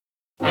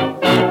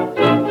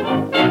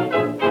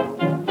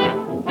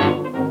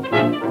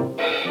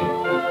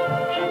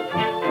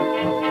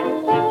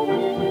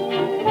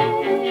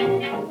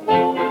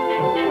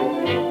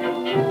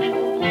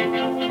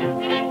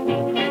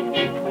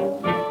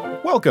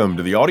Welcome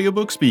to the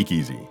Audiobook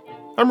Speakeasy.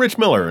 I'm Rich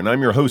Miller, and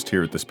I'm your host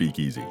here at the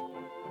Speakeasy.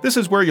 This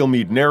is where you'll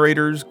meet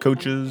narrators,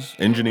 coaches,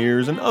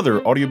 engineers, and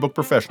other audiobook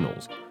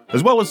professionals,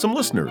 as well as some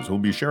listeners who'll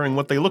be sharing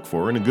what they look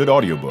for in a good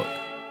audiobook.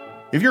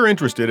 If you're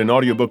interested in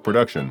audiobook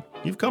production,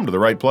 you've come to the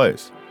right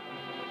place.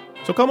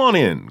 So come on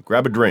in,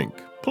 grab a drink,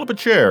 pull up a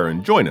chair,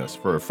 and join us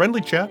for a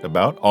friendly chat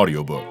about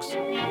audiobooks.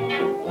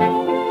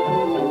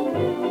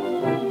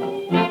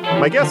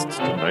 My guests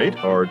tonight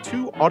are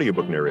two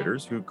audiobook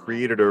narrators who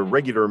created a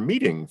regular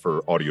meeting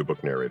for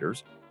audiobook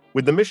narrators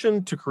with the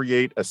mission to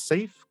create a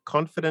safe,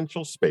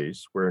 confidential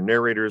space where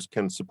narrators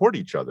can support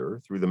each other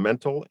through the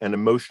mental and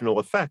emotional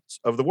effects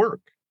of the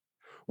work.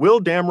 Will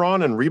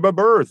Damron and Reba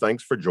Buhr,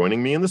 thanks for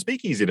joining me in the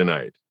Speakeasy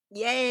tonight.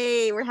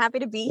 Yay, we're happy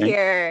to be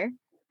here.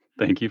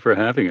 Thank you for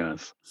having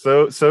us.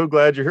 So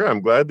glad you're here.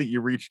 I'm glad that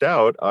you reached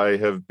out. I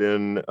have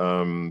been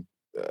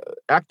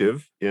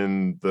active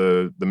in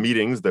the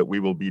meetings that we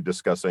will be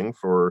discussing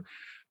for,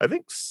 I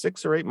think,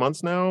 6 or 8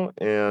 months now,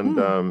 and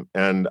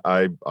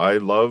I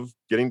love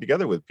getting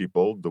together with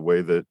people the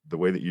way that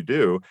you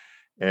do.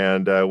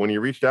 And when you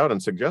reached out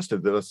and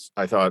suggested this,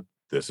 I thought,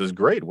 this is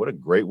great. What a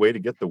great way to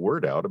get the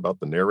word out about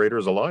the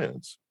Narrators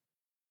Alliance.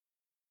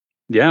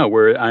 Yeah,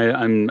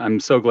 I'm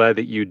so glad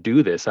that you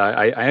do this.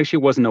 I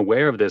actually wasn't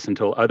aware of this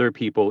until other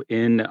people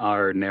in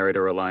our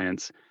Narrator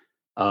Alliance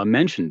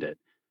mentioned it.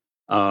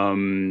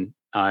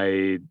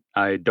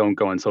 I don't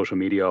go on social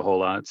media a whole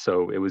lot,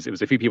 so it was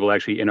a few people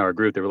actually in our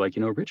group that were like,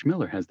 Rich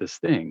Miller has this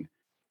thing.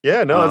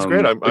 Yeah, no, that's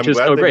great. I'm which is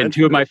glad so they great. And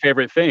two of mentioned my it.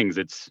 favorite things,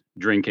 it's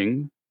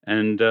drinking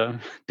and doing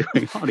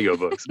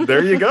audiobooks.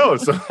 There you go.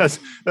 So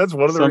that's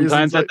one of the reasons.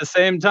 Sometimes at the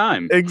same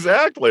time.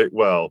 Exactly.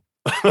 Well,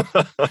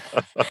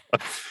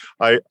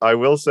 I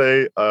will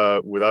say,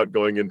 without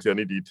going into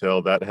any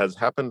detail, that has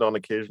happened on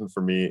occasion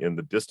for me in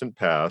the distant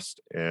past,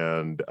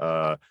 and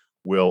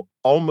will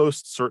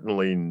almost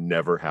certainly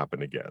never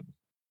happen again.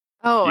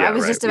 Oh, Yeah, I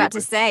was right. just about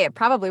to say it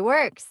probably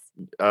works.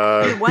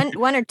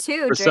 One or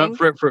two For some,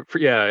 drinks. for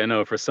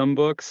yeah, for some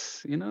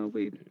books,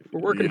 we're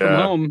working from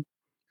Yeah. home.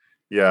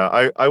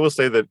 Yeah, I will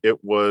say that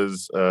it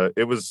was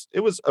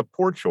a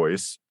poor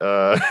choice,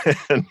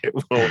 and it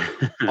will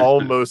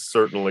almost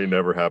certainly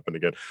never happen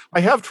again.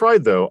 I have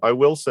tried, though. I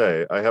will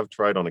say I have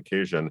tried on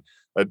occasion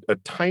a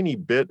tiny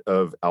bit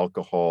of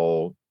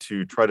alcohol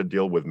to try to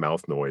deal with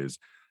mouth noise,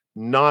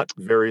 not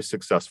very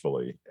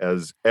successfully,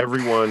 as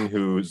everyone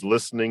who's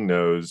listening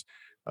knows.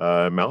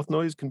 Mouth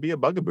noise can be a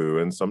bugaboo,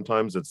 and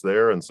sometimes it's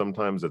there and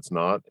sometimes it's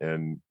not,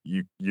 and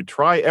you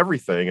try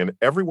everything, and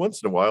every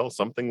once in a while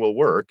something will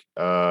work.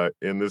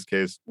 In this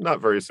case, not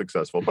very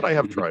successful, but I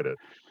have tried it.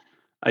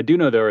 I do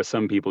know there are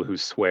some people who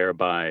swear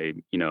by,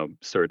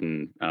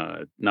 certain,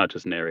 not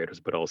just narrators,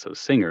 but also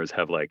singers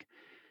have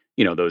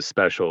those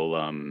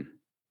special,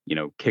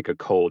 kick a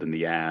cold in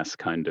the ass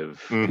kind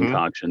of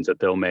concoctions that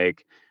they'll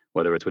make,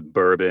 whether it's with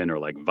bourbon or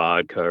like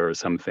vodka or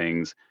some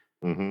things.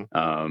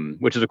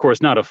 Which is of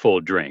course not a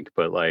full drink,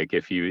 but like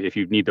if you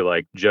need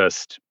to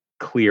just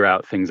clear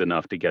out things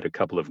enough to get a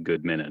couple of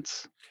good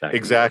minutes.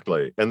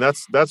 Exactly. And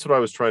that's what I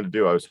was trying to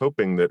do. I was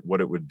hoping that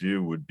what it would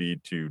do would be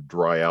to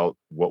dry out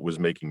what was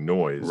making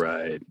noise.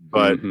 Right.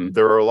 But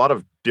there are a lot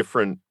of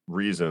different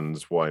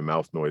reasons why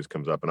mouth noise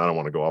comes up. And I don't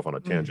want to go off on a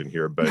tangent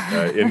here, but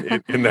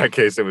in that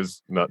case, it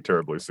was not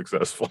terribly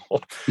successful.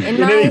 In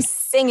my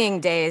singing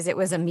days, it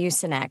was a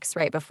Mucinex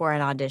right before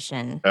an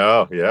audition.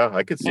 Oh, yeah.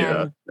 I could see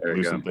that. There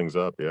you Loosen go. things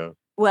up, yeah.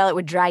 Well, it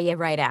would dry you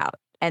right out.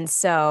 And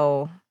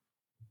so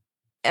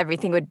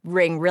everything would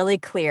ring really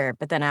clear.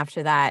 But then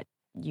after that,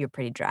 you're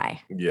pretty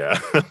dry. Yeah.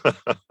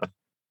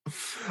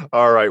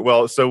 All right.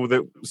 Well, so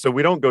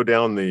we don't go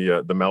down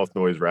the mouth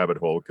noise rabbit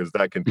hole, because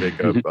that can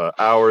take up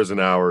hours and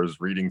hours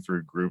reading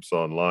through groups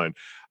online.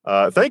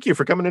 Thank you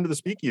for coming into the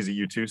Speakeasy,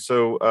 you two.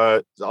 So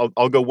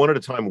I'll go one at a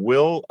time.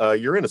 Will,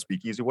 you're in a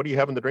Speakeasy. What are you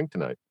having to drink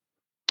tonight?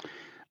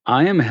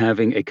 I am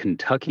having a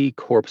Kentucky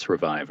Corpse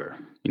Reviver.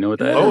 You know what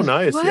that is? Oh,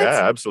 nice. What?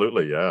 Yeah,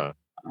 absolutely. Yeah.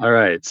 All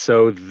right.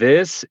 So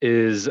this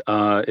is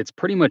it's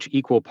pretty much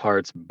equal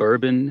parts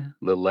bourbon,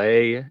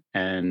 Lillet,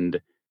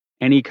 and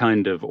any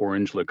kind of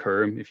orange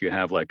liqueur. If you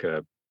have like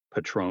a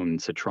Patron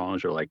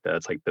Citronge or like that,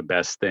 it's like the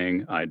best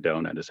thing. I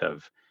don't. I just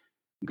have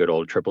good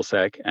old triple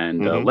sec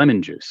and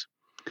lemon juice.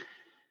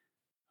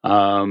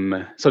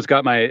 So it's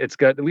got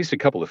at least a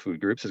couple of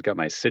food groups. It's got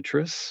my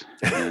citrus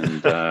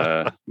and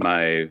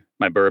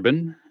my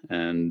bourbon,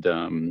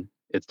 and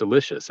it's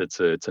delicious. It's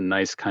a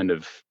nice kind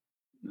of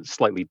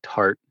slightly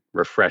tart,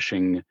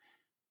 refreshing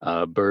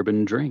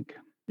bourbon drink.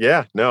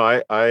 Yeah, no,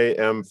 I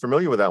am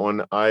familiar with that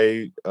one.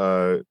 I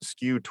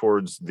skew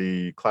towards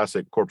the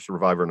classic Corpse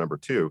Reviver number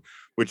 2,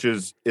 which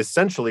is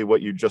essentially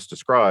what you just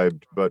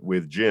described, but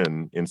with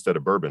gin instead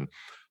of bourbon.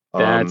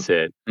 That's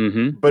it.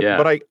 But Yeah.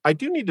 but I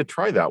do need to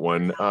try that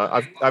one.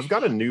 I've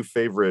got a new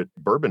favorite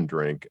bourbon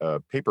drink,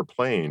 Paper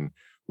Plane,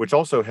 which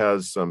also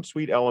has some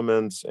sweet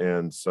elements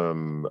and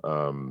some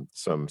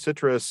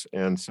citrus.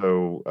 And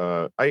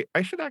so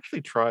I should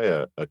actually try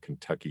a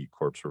Kentucky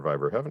Corpse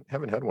Reviver.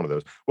 Haven't had one of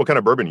those. What kind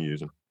of bourbon are you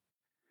using?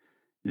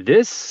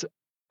 This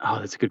Oh,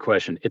 that's a good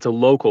question. It's a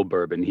local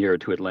bourbon here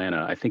to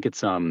Atlanta. I think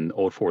it's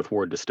Old Fourth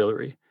Ward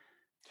Distillery.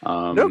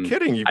 No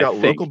kidding. You've I got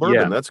local think,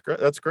 bourbon. yeah. That's great.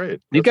 That's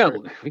great. We That's got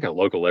great. we got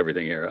local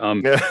everything here.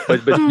 Yeah.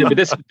 But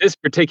this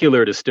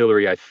particular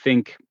distillery, I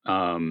think,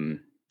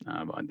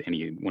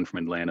 anyone from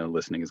Atlanta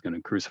listening is going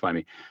to crucify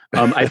me.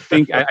 I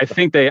think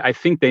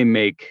they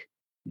make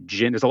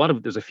gin.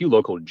 There's a few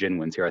local gin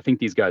ones here. I think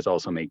these guys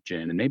also make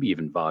gin and maybe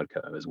even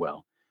vodka as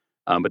well.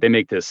 But they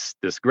make this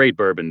great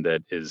bourbon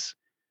that is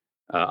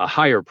a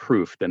higher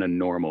proof than your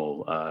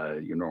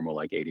normal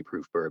like 80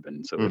 proof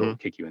bourbon, so hmm it'll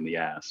kick you in the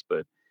ass.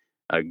 But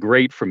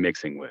great for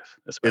mixing with,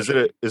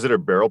 especially. Is it a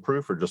barrel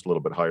proof or just a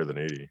little bit higher than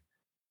 80?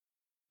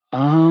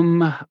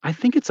 I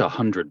think it's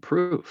 100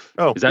 proof.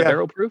 Oh, Is that yeah.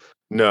 barrel proof?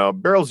 No,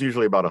 barrel's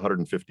usually about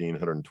 115,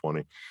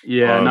 120.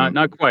 Yeah, Um,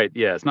 not quite.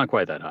 Yeah, it's not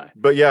quite that high.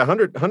 but yeah,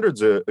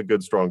 100's a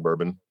good strong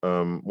bourbon.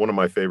 One of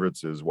my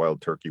favorites is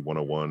Wild Turkey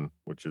 101,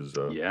 which is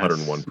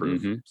 101 Yes.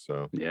 proof.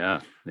 So,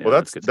 Yeah. well, Yeah,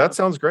 that's good that stuff.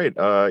 sounds great.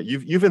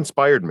 You've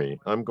inspired me.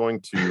 I'm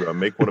going to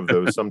make one of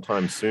those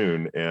sometime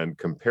soon and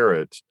compare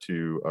it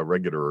to a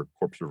regular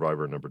Corpse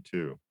Survivor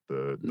 #2,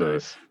 the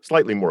Nice.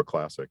 slightly more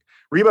classic.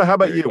 Reba, how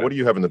about Very you? What good. do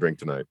you have in the drink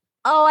tonight?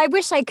 Oh, I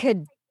wish I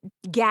could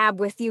gab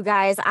with you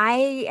guys.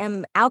 I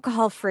am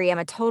alcohol free. I'm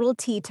a total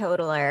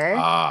teetotaler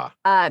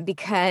Ah,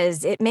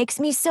 because it makes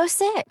me so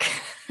sick.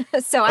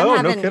 So I'm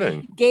oh, no having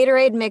kidding.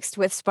 Gatorade mixed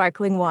with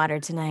sparkling water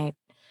tonight.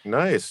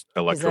 Nice. Is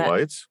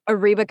Electrolytes. a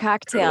Reba Good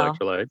cocktail.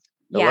 electrolytes.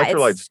 Yeah,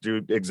 Electrolytes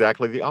do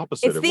exactly the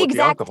opposite it's of the what the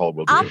exact alcohol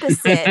will do.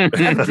 opposite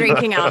of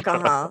drinking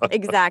alcohol.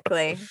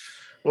 Exactly.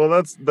 Well,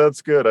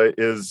 that's good.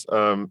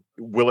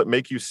 Will it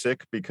make you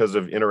sick because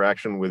of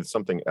interaction with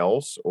something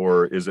else,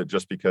 or is it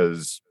just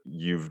because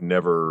you've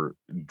never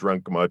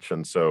drunk much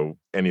and so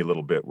any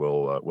little bit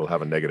will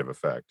have a negative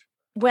effect?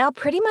 Well,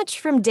 pretty much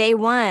from day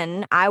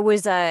one, I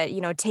was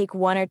take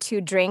one or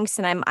two drinks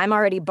and I'm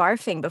already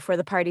barfing before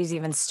the party's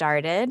even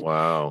started.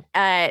 Wow.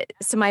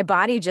 So my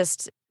body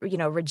just,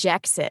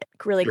 rejects it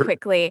really You're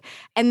quickly.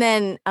 And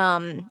then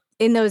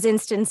in those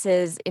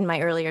instances in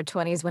my earlier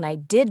 20s when I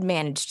did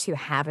manage to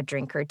have a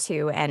drink or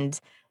two and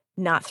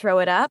not throw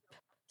it up,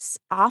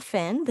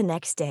 often the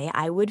next day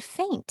I would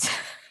faint.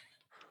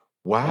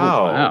 Oh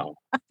wow. wow.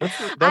 I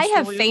That's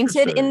have really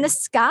fainted in the interesting.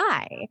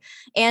 sky,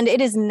 and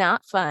it is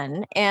not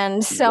fun.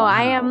 And so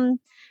I Wow. am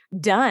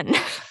done.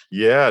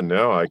 Yeah,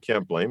 no, I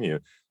can't blame you.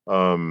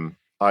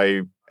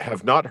 I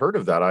have not heard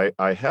of that.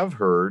 I have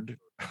heard.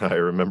 I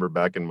remember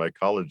back in my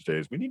college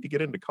days. We need to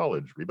get into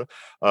college, Reba.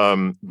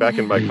 Back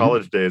in my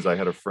college days, I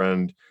had a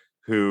friend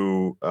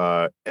who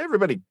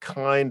everybody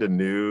kind of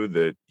knew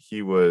that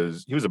he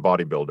was a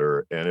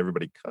bodybuilder, and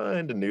everybody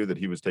kind of knew that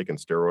he was taking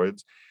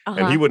steroids,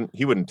 and Uh-huh.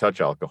 he wouldn't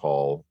touch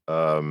alcohol,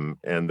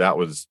 and that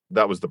was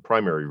the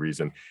primary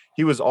reason.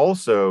 He was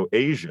also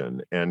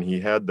Asian, and he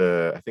had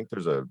I think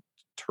there's a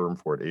term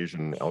for it,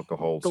 Asian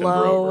alcohol syndrome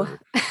Glow, or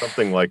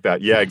something like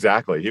that. Yeah,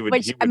 exactly.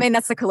 which He I would mean,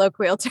 that's the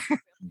colloquial term.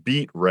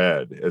 beat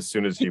red as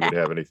soon as he Yeah. would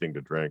have anything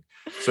to drink.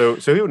 So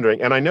he would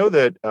drink, and I know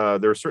that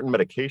there are certain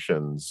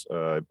medications.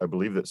 I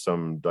believe that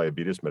some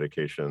diabetes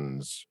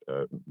medications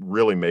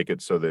really make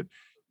it so that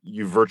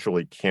you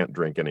virtually can't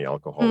drink any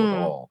alcohol at Mm.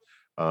 all.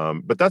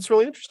 But that's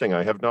really interesting.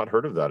 I have not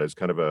heard of that as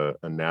kind of a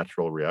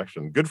natural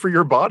reaction. Good for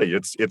your body.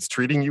 It's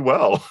treating you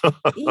well.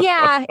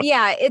 Yeah,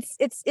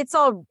 it's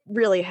all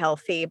really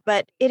healthy,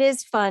 but it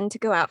is fun to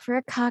go out for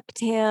a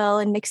cocktail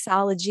and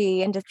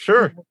mixology and to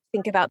Sure.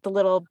 think about the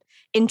little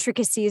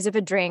intricacies of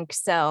a drink.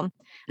 So I'm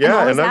Yeah,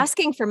 always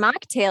asking for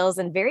mocktails,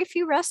 and very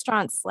few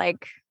restaurants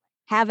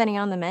have any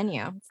on the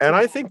menu. It's too and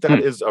I bad. think that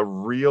is a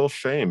real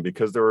shame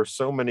because there are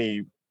so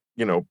many,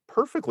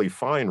 perfectly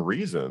fine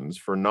reasons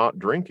for not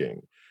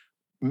drinking.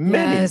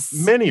 Many, Yes.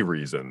 many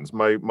reasons.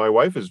 My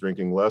wife is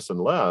drinking less and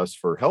less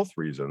for health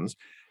reasons,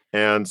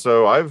 and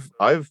so I've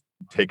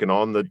taken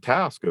on the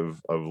task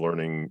of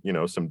learning,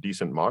 some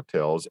decent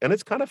mocktails, and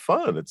it's kind of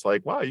fun. It's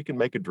like, wow, you can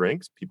make a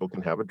drink, people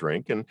can have a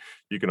drink, and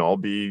you can all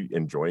be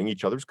enjoying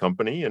each other's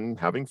company and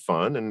having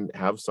fun and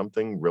have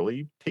something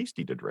really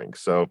tasty to drink.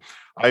 So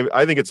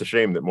I think it's a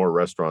shame that more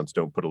restaurants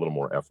don't put a little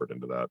more effort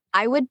into that.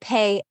 I would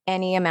pay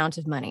any amount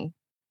of money,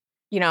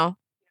 you know,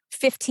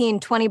 15,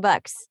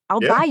 $20.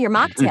 I'll Yeah, buy your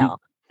mocktail.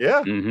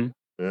 yeah, hmm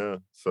yeah.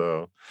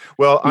 So,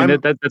 well, I mean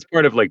I'm that's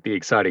part of like the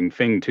exciting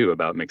thing too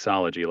about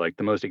mixology. Like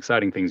the most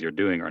exciting things you're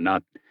doing are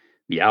not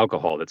the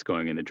alcohol that's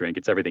going in the drink;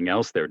 it's everything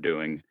else they're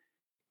doing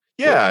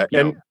with yeah,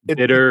 and it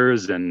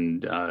bitters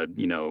and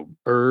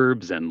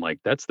herbs, and like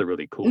that's the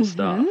really cool Mhm.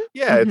 stuff.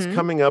 yeah, it's Mhm.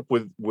 coming up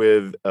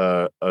with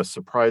a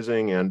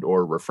surprising and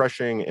or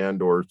refreshing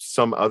and or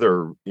some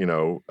other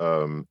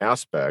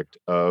aspect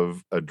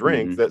of a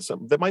drink hmm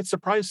that might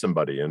surprise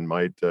somebody and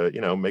might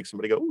make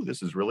somebody go, "Oh,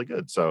 this is really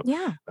good." So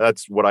Yeah.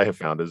 that's what I have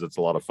found is it's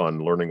a lot of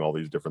fun learning all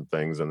these different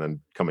things and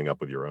then coming up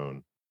with your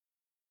own.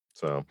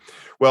 So,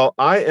 well,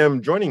 I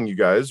am joining you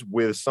guys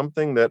with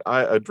something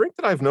a drink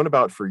that I've known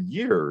about for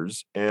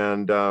years,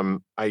 and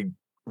I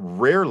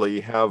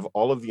rarely have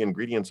all of the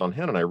ingredients on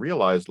hand. And I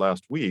realized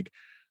last week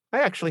I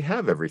actually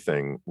have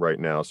everything right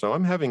now. So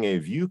I'm having a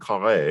Vieux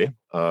Carré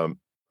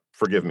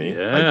Forgive me.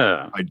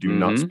 Yeah. I do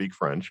not Mm-hmm. speak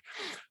French.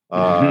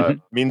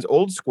 Means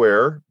old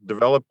square,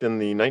 developed in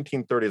the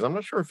 1930s. I'm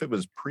not sure if it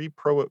was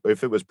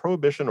if it was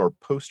prohibition or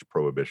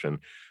post-prohibition,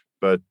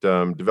 but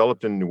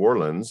developed in New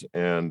Orleans.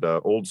 And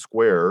old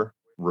square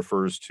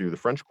refers to the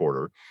French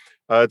Quarter.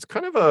 It's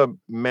kind of a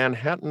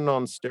Manhattan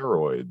on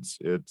steroids.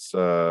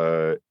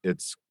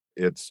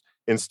 It's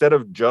instead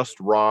of just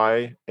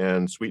rye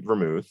and sweet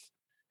vermouth,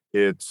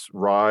 it's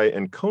rye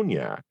and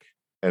cognac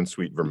and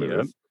sweet Yep.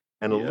 vermouth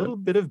and a Yep. little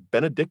bit of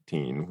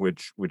Benedictine,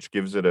 which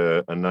gives it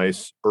a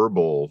nice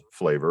herbal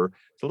flavor.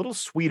 It's a little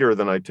sweeter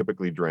than I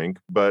typically drink,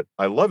 but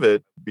I love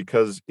it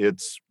because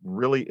it's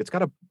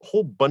got a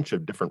whole bunch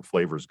of different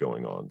flavors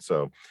going on.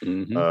 So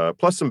Mm-hmm.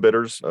 plus some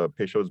bitters,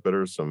 Peychaud's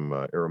bitters, some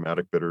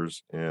aromatic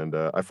bitters, and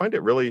I find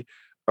it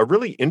a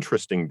really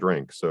interesting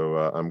drink. So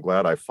I'm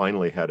glad I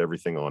finally had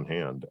everything on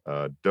hand.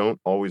 Don't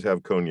always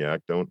have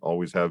cognac, don't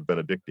always have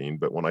Benedictine,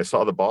 but when I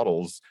saw the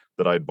bottles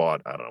that I'd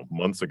bought, I don't know,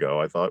 months ago,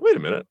 I thought, wait a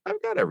minute,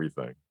 I've got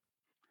everything.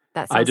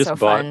 That I sounds just so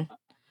bought fun.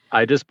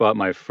 I just bought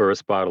my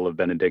first bottle of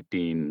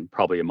Benedictine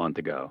probably a month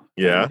ago,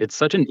 and Yeah, it's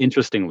such an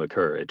interesting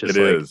liqueur. It it just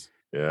like is.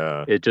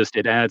 Yeah,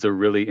 it adds a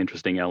really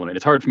interesting element.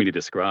 It's hard for me to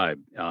describe,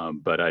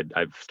 but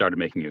I've started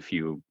making a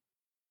few,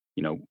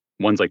 you know,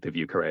 ones like the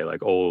Vieux Carré,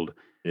 like old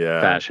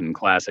yeah. fashioned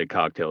classic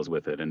cocktails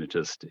with it, and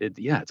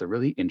it's a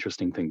really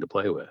interesting thing to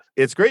play with.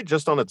 It's great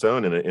just on its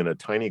own in a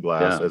tiny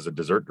glass Yeah. as a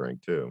dessert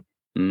drink too.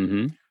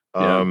 Mm-hmm.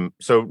 Yeah.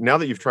 So now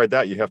that you've tried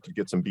that, you have to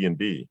get some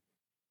B&B.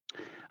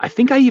 I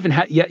think I even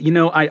had yeah,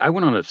 I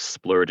went on a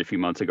splurge a few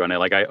months ago and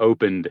I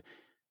opened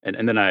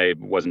and then I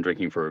wasn't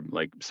drinking for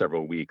like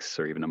several weeks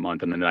or even a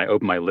month. And then I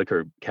opened my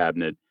liquor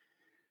cabinet.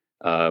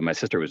 My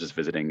sister was just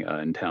visiting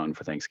in town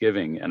for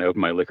Thanksgiving, and I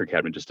opened my liquor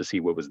cabinet just to see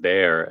what was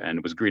there,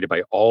 and was greeted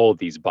by all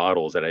these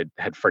bottles that I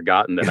had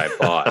forgotten that I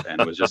bought,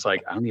 and was just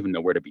like, I don't even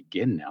know where to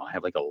begin now. I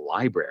have like a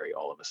library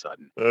all of a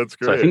sudden. That's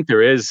So I great. think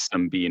there is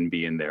some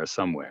B&B in there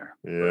somewhere.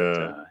 But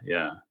Yeah.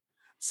 yeah,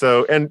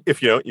 So, and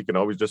if you don't, you can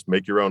always just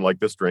make your own. Like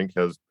this drink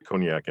has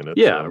cognac in it.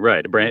 yeah, So,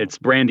 right. It's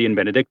brandy and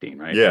Benedictine,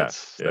 right? yeah,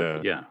 That's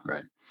yeah. yeah,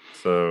 right.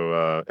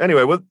 So,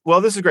 anyway,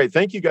 well, this is great.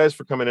 Thank you guys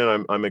for coming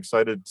in. I'm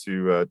excited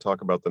to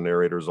talk about the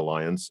Narrators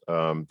Alliance.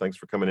 Thanks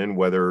for coming in,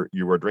 whether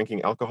you are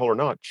drinking alcohol or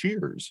not.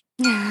 Cheers.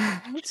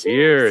 Cheers.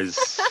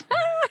 Cheers.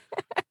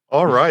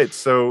 All right,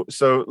 so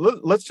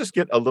let's just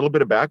get a little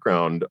bit of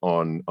background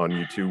on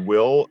you two.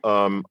 Will,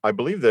 I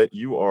believe that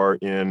you are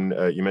in.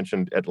 You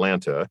mentioned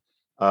Atlanta,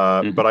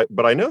 Mhm.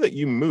 but I know that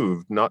you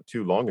moved not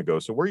too long ago.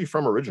 So where are you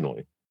from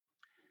originally?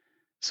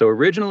 So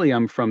originally,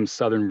 I'm from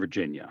Southern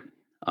Virginia.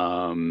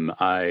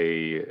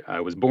 I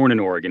was born in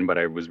Oregon, but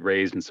I was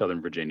raised in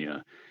Southern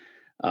Virginia,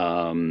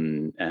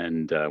 and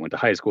went to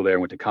high school there.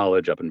 Went to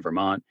college up in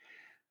Vermont,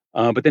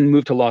 but then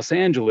moved to Los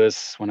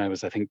Angeles when I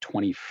was, I think,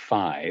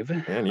 25.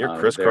 Man, you're Was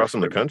there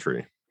crisscrossing for the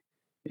country.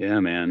 yeah,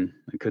 man.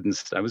 I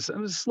couldn't. I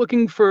was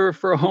looking for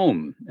a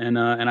home, and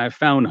I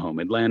found home.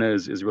 Atlanta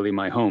is really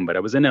my home. But I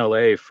was in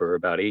LA for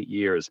about 8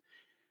 years.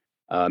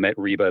 Met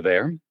Reba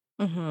there,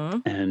 Mm-hmm.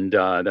 and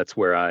that's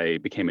where I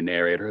became a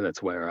narrator.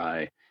 That's where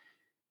I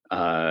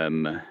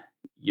um,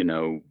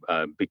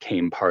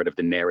 became part of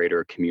the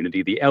narrator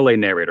community. The LA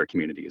narrator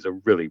community is a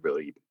really,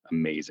 really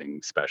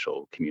amazing,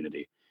 special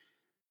community.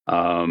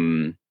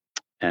 Um,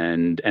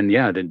 and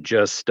yeah, then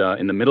just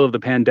in the middle of the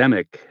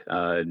pandemic,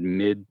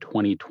 mid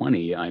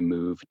 2020, I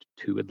moved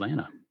to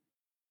Atlanta,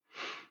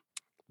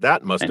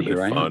 That must and have been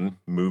here I am. fun,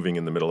 moving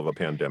in the middle of a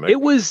pandemic.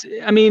 It was,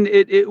 I mean,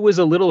 it was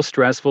a little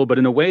stressful, but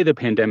in a way, the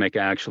pandemic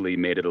actually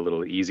made it a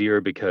little easier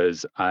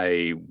because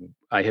I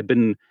had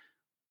been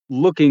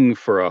looking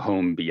for a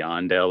home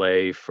beyond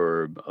LA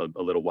for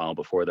a little while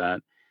before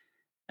that.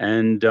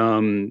 And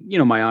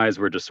my eyes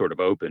were just sort of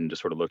open,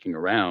 just sort of looking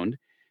around.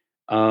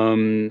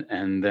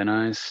 And then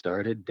I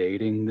started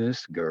dating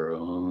this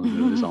girl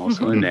who's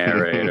also a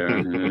narrator,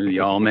 who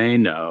y'all may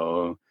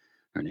know.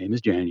 Her name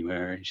is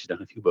January. She's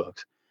done a few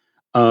books.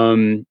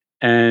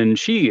 And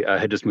she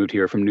had just moved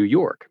here from New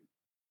York.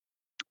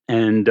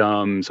 And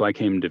so I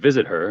came to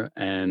visit her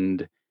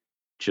and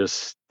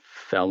just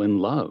fell in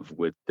love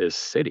with this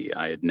city.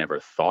 I had never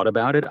thought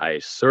about it. I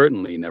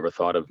certainly never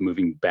thought of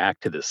moving back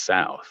to the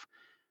South.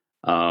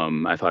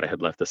 I thought I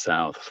had left the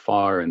South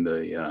far in the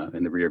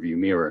rearview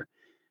mirror.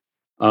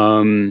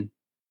 Um,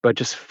 but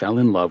just fell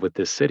in love with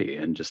this city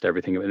and just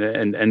everything.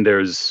 And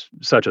there's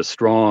such a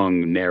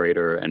strong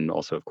narrator and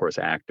also, of course,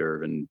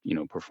 actor and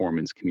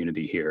performance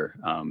community here.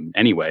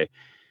 Anyway,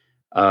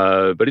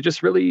 but it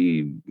just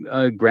really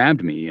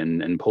grabbed me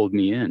and pulled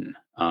me in.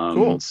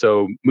 Cool.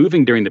 So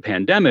moving during the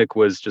pandemic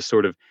was just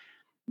sort of,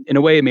 in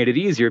a way, it made it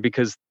easier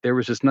because there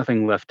was just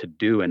nothing left to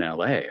do in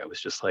LA. I was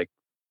just like,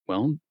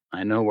 well,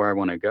 I know where I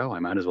want to go. I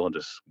might as well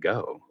just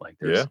go. Like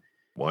Yeah. there's,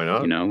 Why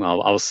not?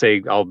 I'll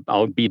say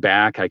I'll be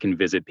back. I can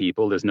visit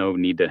people. There's no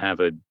need to have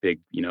a big,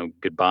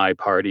 goodbye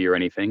party or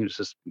anything.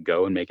 Just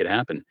go and make it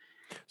happen.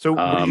 So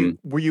Um,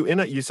 were you in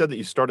you said that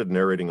you started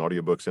narrating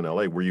audiobooks in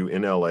LA. Were you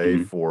in LA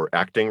mhm. for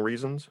acting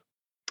reasons?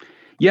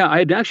 Yeah,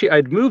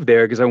 I'd moved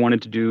there because I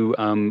wanted to do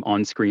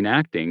on-screen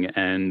acting,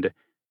 and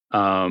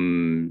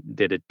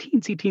did a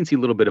teensy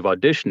little bit of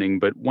auditioning,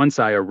 but once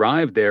I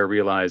arrived there,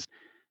 realized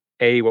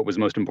what was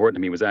most important to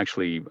me was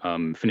actually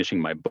finishing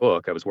my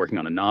book. I was working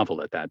on a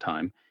novel at that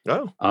time.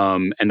 Oh,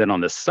 And then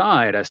on the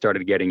side, I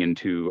started getting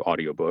into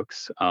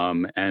audiobooks.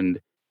 And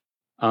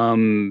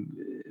um,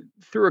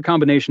 through a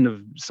combination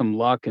of some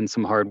luck and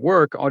some hard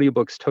work,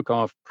 audiobooks took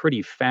off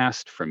pretty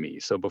fast for me.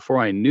 So before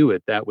I knew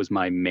it, that was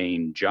my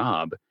main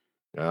job.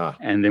 yeah.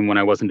 And then when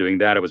I wasn't doing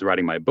that, I was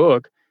writing my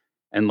book,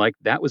 and like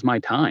that was my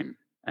time,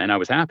 and I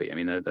was happy. I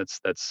mean, that's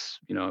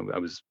I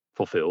was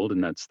fulfilled,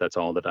 and that's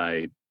all that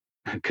I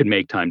could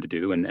make time to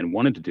do and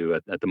wanted to do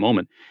at the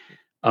moment.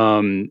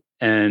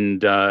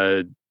 And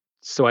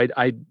so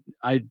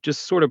I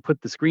just sort of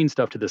put the screen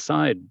stuff to the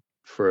side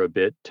for a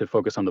bit to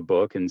focus on the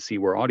book and see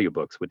where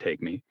audiobooks would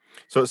take me.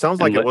 So it sounds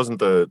And like it wasn't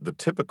the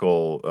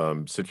typical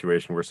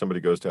situation where somebody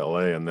goes to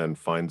LA and then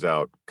finds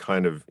out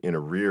kind of in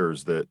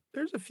arrears that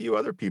there's a few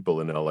other people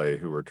in LA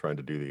who are trying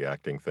to do the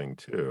acting thing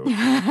too.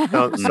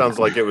 Sounds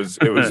like it was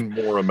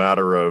more a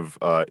matter of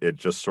it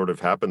just sort of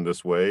happened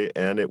this way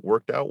and it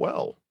worked out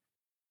well.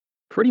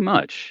 Pretty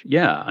much,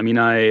 yeah. I mean,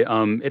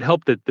 it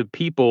helped that the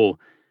people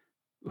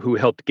who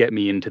helped get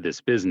me into this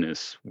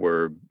business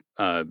were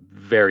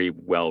very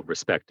well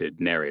respected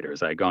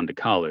narrators. I had gone to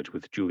college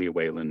with Julia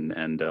Whalen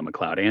and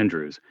McLeod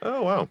Andrews,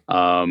 Oh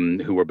wow.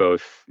 who were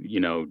both,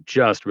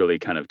 just really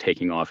kind of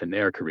taking off in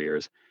their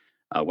careers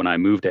when I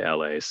moved to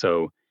LA.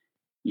 So,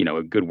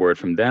 a good word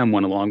from them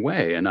went a long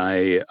way. And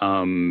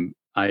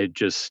I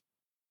just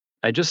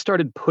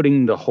started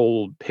putting the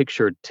whole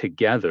picture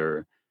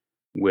together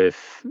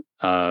with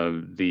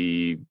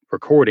the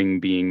recording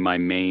being my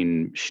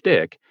main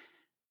shtick.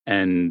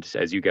 And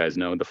as you guys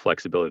know, the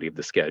flexibility of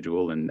the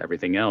schedule and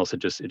everything else, it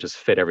just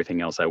fit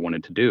everything else I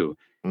wanted to do.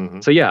 Hmm.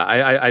 So yeah,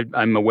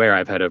 I'm aware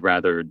I've had a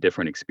rather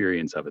different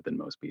experience of it than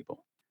most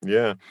people.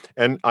 Yeah.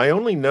 And I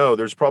only know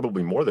there's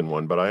probably more than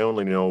one, but I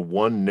only know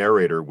one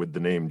narrator with the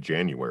name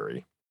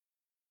January.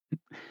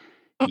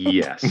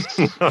 Yes,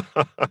 and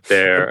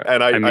there.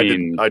 and I I did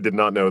mean, I did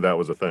not know that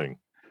was a thing.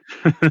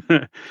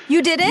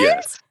 You didn't?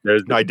 yes,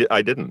 there's I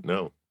didn't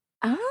know.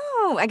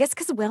 Oh, I guess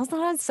because Will's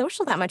not on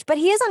social that much, but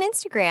he is on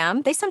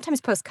Instagram. They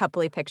sometimes post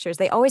coupley pictures.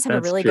 They always have a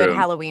that's really good true.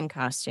 Halloween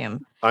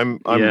costume. Yeah, I'm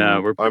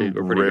we're pretty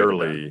good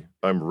at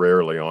that.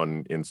 rarely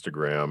on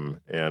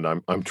Instagram, and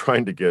I'm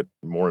trying to get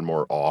more and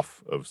more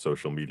off of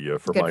social media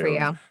for Good for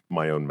you.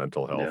 my own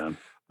mental health. Yeah,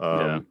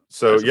 yeah, I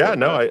So yeah, support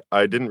no, that.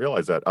 I didn't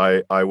realize that.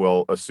 I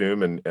will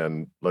assume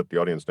and let the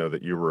audience know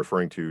that you were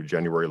referring to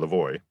January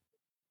Lavoie.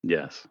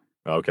 Yes,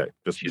 Okay,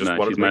 she's just my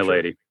wanted she's to my make sure.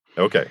 lady.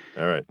 Okay,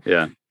 all right.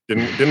 Yeah.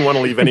 Didn't want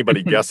to leave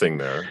anybody guessing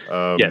there.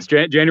 Yes,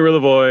 January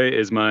Lavoie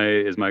is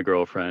my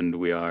girlfriend.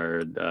 We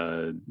are,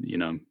 a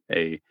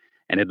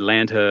an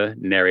Atlanta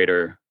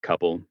narrator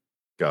couple.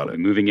 Got We'll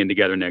be it. moving in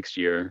together next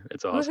year.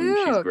 It's awesome.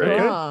 She's Woohoo! great.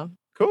 Okay, Cool.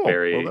 cool. Well,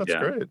 Very, that's yeah.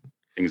 great.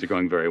 Things are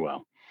going very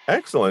well.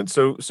 Excellent.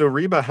 So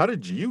Reba, how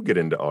did you get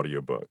into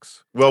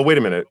audiobooks? Well, wait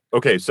a minute.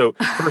 Okay, so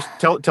first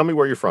tell me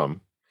where you're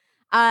from.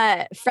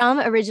 From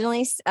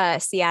originally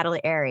Seattle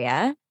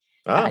area,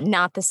 Ah.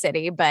 not the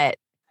city, but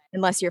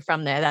unless you're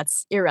from there,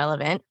 that's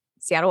irrelevant.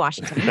 Seattle,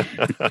 Washington.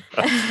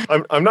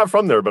 I'm not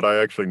from there, but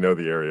I actually know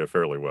the area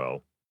fairly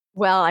well.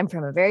 Well, I'm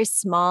from a very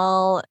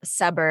small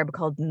suburb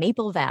called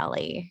Maple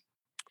Valley.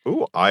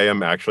 Ooh, I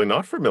am actually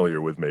not familiar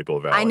with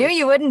Maple I knew Valley.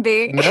 you wouldn't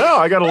be. No,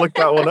 I got to look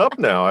that one up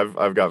now.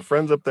 I've got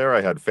friends up there.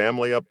 I had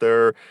family up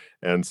there,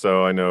 and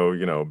so I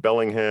know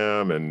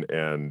Bellingham and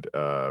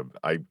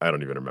I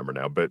don't even remember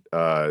now, but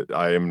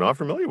I am not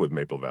familiar with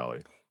Maple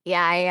Valley.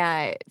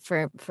 Yeah,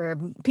 for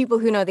people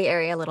who know the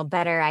area a little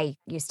better, I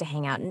used to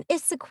hang out in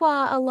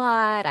Issaquah a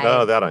lot.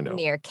 Oh, I that I know.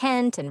 near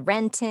Kent and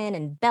Renton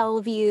and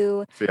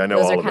Bellevue. See, I know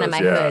Those are all of kind of those.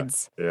 my Yeah.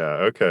 hoods. Yeah.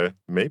 Okay.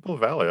 Maple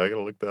Valley. I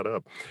gotta look that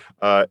up.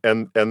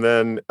 And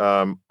then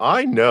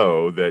I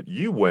know that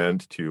you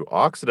went to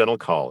Occidental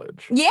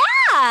College.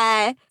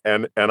 Yeah.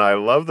 And I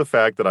love the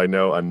fact that I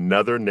know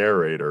another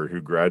narrator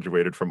who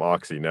graduated from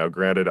Oxy. Now,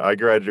 granted, I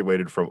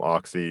graduated from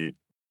Oxy,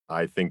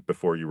 I think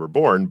before you were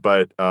born,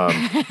 but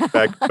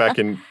back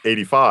in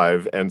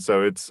 '85, and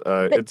so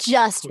But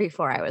just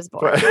before I was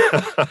born.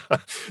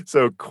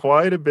 so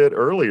quite a bit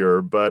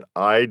earlier. But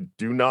I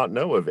do not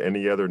know of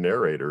any other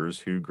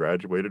narrators who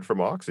graduated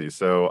from Oxy.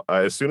 So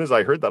as soon as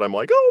I heard that, I'm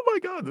like, oh my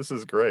God, this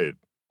is great.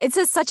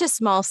 It's such a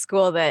small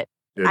school that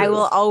It I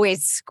will is,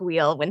 always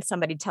squeal when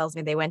somebody tells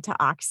me they went to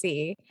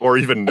Oxy. or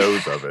even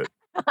knows of it.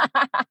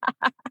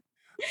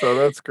 So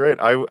that's great.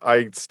 I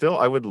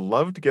would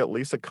love to get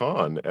Lisa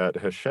Kahn at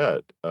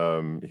Hachette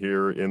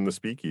here in the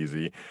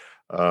Speakeasy.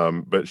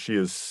 But she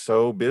is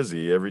so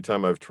busy every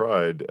time I've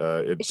tried.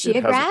 Is It she a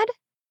hasn't grad?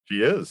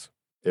 she is.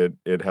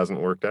 It hasn't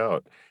worked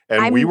out.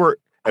 And we I'm were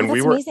Oh, and we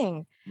that's were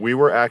amazing. we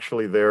were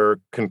actually there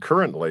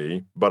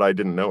concurrently, but I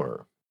didn't know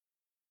her.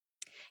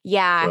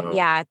 Yeah, So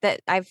yeah.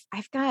 That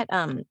I've got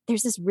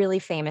there's this really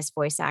famous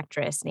voice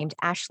actress named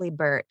Ashley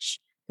Birch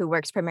who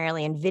works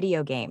primarily in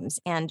video games,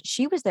 and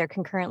she was there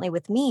concurrently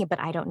with me, but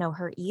I don't know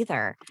her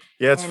either.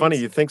 yeah, it's And funny.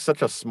 You think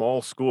such a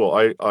small school.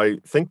 I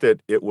think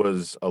that it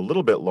was a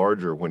little bit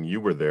larger when you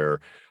were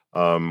there.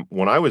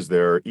 When I was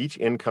there, each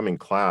incoming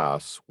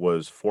class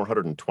was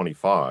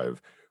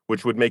 425,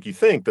 which would make you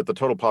think that the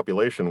total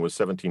population was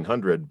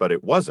 1,700, but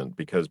it wasn't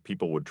because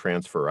people would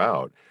transfer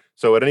out.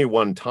 So at any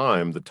one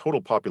time, the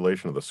total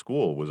population of the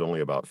school was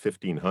only about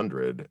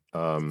 1,500.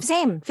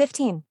 Same,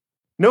 15.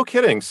 No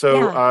kidding.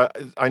 So Yeah.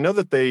 I know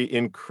that they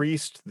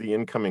increased the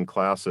incoming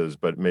classes,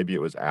 but maybe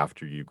it was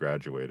after you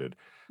graduated.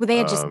 Well, they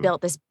had just Um,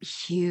 built this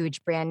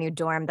huge brand new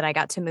dorm that I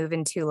got to move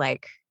into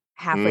like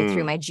halfway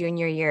through mm, my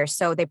junior year.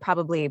 So they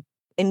probably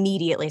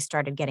immediately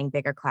started getting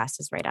bigger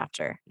classes right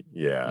after.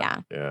 yeah, Yeah.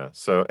 yeah.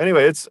 So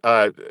anyway, it's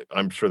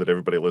I'm sure that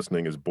everybody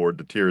listening is bored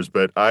to tears,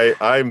 but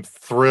I'm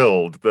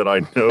thrilled that I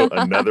know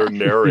another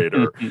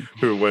narrator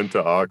who went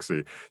to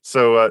Oxy.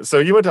 So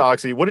you went to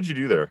Oxy. What did you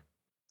do there?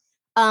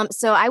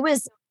 So I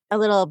was a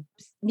little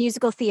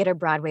musical theater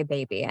Broadway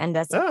baby, and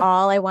that's Ah.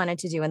 all I wanted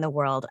to do in the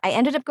world. I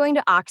ended up going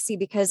to Oxy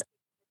because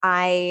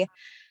I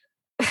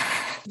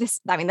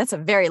that's a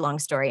very long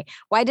story.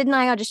 Why didn't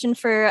I audition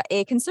for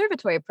a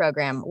conservatory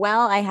program?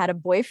 Well, I had a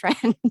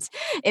boyfriend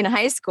in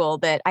high school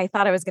that I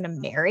thought I was going to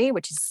marry,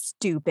 which is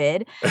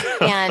stupid.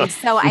 And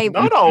so I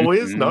Not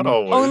always, not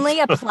always. only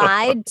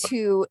applied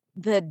to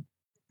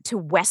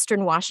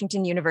Western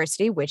Washington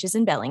University, which is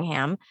in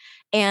Bellingham,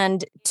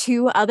 and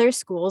two other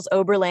schools,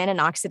 Oberlin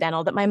and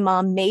Occidental, that my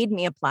mom made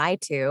me apply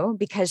to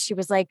because she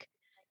was like,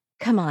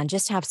 come on,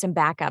 just have some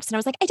backups. And I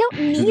was like, I don't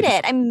need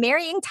it. I'm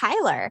marrying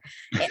Tyler.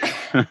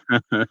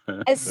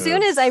 As soon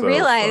That's as I so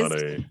realized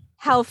funny.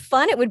 how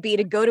fun it would be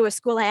to go to a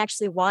school I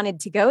actually wanted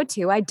to go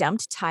to, I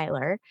dumped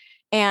Tyler.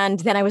 And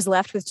then I was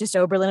left with just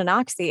Oberlin and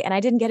Oxy, and I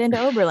didn't get into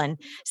Oberlin.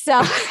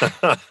 So,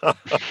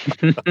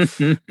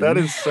 That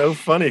is so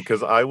funny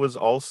because I was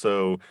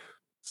also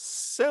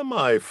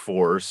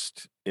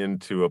semi-forced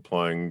into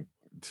applying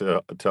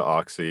to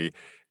Oxy,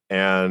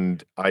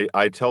 and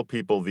I tell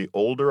people the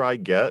older I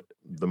get,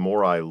 the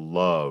more I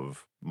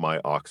love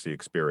my Oxy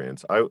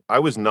experience. I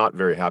was not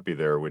very happy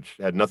there, which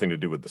had nothing to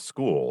do with the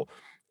school.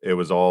 It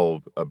was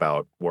all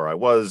about where I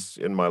was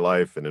in my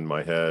life and in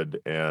my head,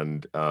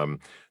 and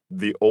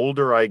the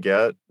older I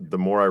get, the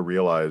more I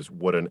realize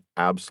what an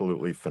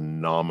absolutely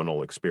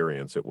phenomenal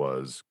experience it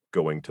was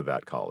going to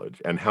that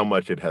college and how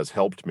much it has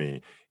helped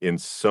me in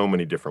so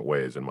many different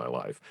ways in my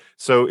life.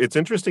 So it's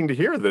interesting to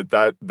hear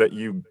that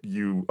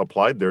you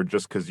applied there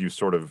just because you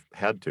sort of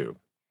had to.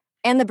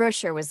 and the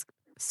brochure was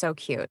so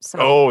cute. So,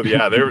 Oh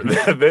yeah, they were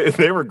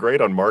they were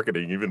great on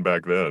marketing even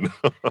back then.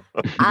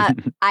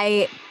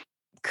 I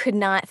could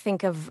not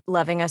think of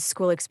loving a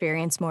school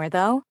experience more,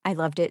 though. I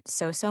loved it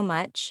so, so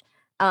much.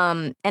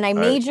 And I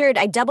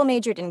I double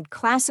majored in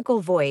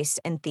classical voice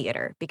and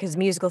theater because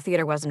musical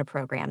theater wasn't a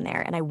program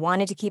there. And I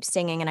wanted to keep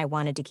singing and I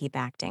wanted to keep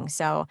acting.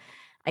 So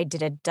I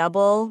did a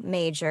double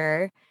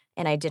major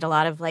and I did a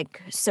lot of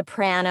like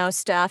soprano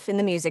stuff in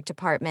the music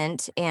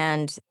department.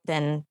 And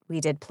then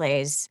we did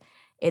plays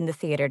in the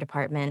theater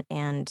department.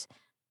 And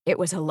it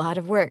was a lot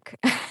of work.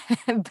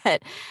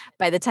 But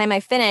by the time I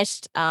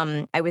finished,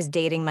 I was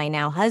dating my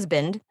now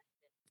husband.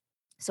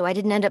 So I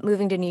didn't end up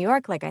moving to New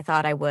York like I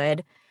thought I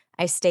would.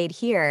 I stayed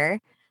here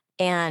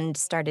and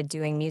started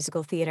doing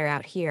musical theater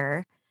out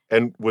here.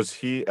 and was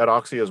he at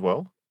Oxy as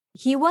well?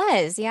 He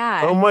was, Oh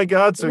yeah. my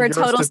God, so We're a you're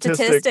a total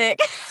statistic.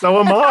 statistic. So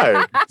am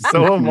I.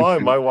 So am I.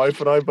 My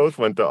wife and I both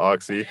went to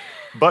Oxy,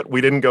 but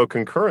we didn't go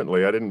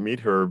concurrently. I didn't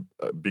meet her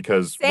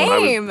because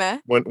Same.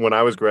 when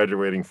I was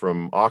graduating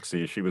from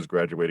Oxy, she was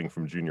graduating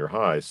from junior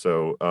high.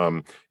 So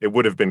it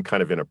would have been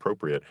kind of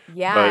inappropriate. But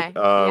Yeah.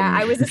 Yeah.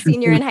 I was a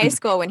senior in high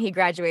school when he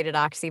graduated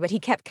Oxy, but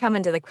he kept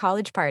coming to the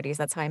college parties.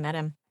 That's how I met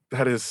him.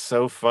 that is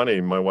so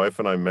funny. My wife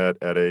and I met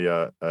at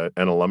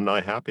an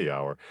alumni happy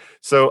hour.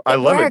 So I It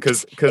love it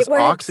worked. because It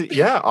worked.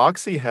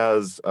 Oxy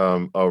has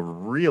a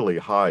really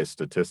high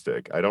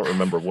statistic. I don't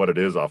remember what it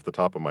is off the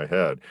top of my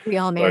head, We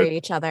all but marry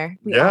each other.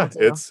 We all yeah,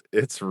 do.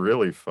 it's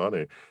really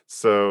funny.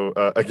 So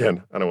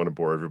again, I don't want to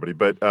bore everybody,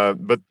 but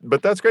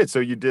that's great. So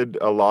you did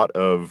a lot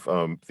of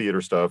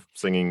theater stuff,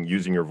 singing,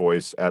 using your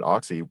voice at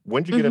Oxy.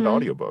 When did you get into Hmm.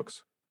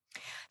 audiobooks?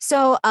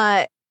 So,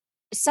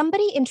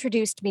 somebody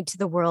introduced me to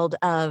the world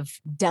of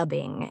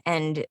dubbing,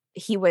 and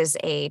he was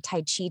a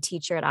Tai Chi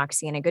teacher at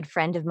Oxy and a good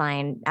friend of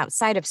mine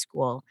outside of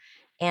school.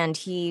 And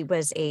he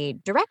was a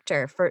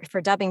director for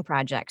dubbing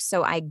projects.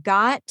 So I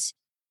did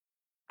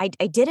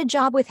a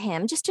job with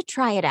him just to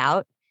try it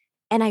out,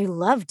 and I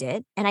loved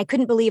it. And I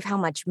couldn't believe how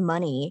much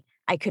money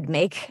I could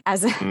make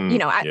as a,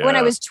 Mm, when I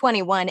yeah, was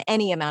 21,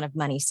 any amount of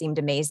money seemed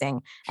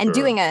amazing. And sure.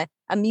 doing a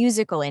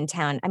musical in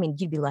town, I mean,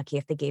 you'd be lucky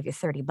if they gave you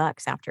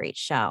 $30 after each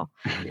show.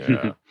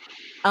 Yeah.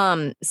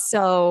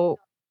 So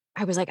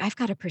I was like, I've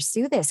got to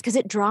pursue this because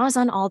it draws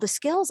on all the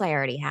skills I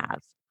already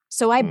have.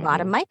 So I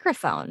bought a Hmm.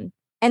 microphone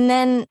and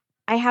then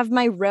I have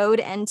my Rode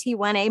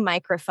NT1A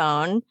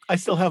microphone. I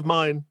still have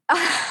mine.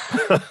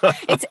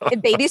 It's a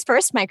baby's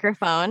first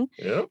microphone.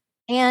 Yep.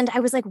 And I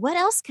was like, what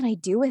else can I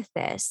do with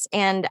this?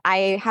 And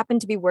I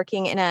happened to be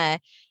working at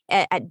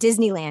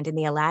Disneyland in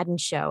the Aladdin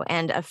show.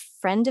 And a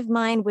friend of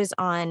mine was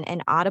on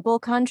an Audible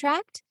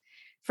contract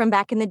from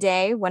back in the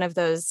day, one of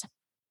those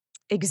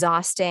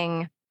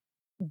exhausting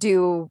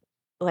do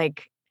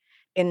like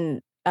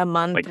in a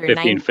month Like or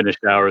 15 finished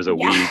hours a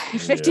yeah,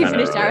 week. 15 Kinda,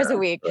 finished hours yeah, a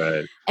week,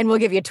 right. and we'll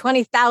give you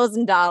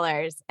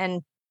 $20,000.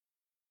 And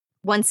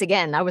once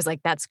again, I was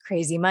like, that's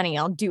crazy money.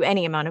 I'll do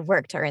any amount of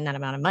work to earn that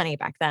amount of money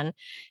back then.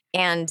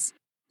 And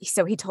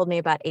so he told me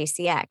about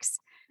ACX.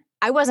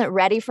 I wasn't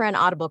ready for an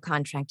Audible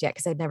contract yet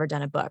because I'd never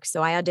done a book.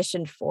 So I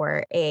auditioned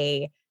for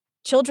a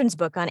children's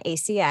book on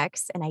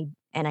ACX,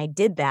 and I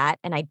did that,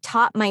 and I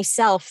taught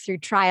myself through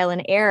trial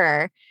and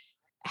error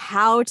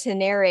how to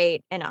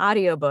narrate an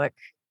audiobook.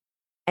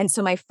 And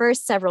so my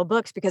first several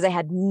books, because I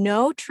had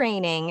no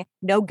training,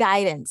 no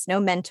guidance, no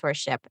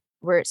mentorship,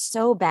 were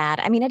so bad.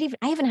 I mean,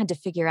 I even had to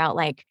figure out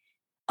like,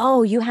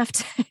 oh, you have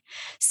to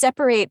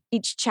separate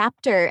each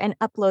chapter and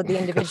upload the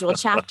individual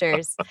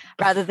chapters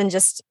rather than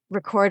just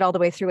record all the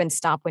way through and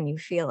stop when you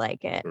feel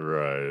like it.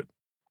 Right.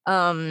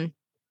 Um,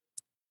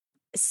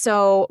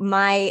 so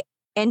my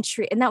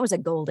entry, and that was a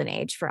golden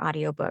age for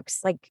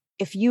audiobooks. Like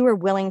if you were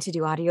willing to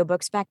do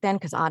audiobooks back then,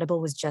 because Audible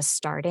was just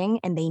starting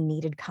and they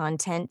needed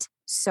content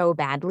so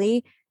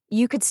badly,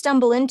 you could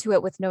stumble into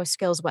it with no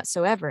skills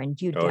whatsoever and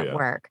you'd Oh, get yeah.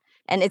 work.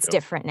 And it's Yep.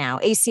 different now.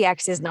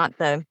 ACX is not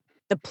the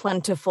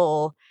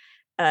plentiful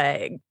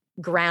uh,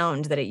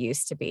 ground that it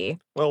used to be.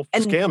 Well,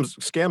 And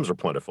scams are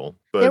plentiful,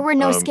 there but were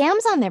no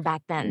scams on there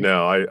back then.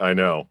 no, I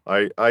know.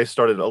 I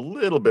started a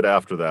little bit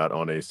after that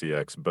on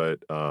ACX, but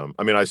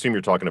I mean, I assume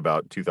you're talking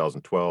about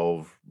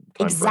 2012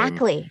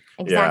 timeframe.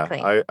 Exactly.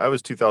 Yeah, I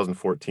was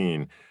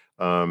 2014.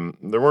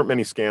 There weren't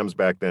many scams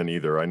back then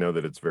either. I know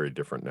that it's very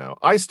different now.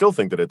 I still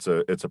think that it's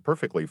a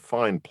perfectly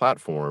fine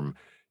platform.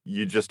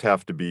 You just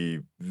have to be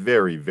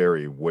very,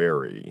 very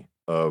wary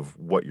of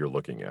what you're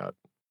looking at.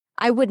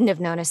 I wouldn't have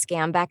known a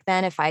scam back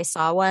then if I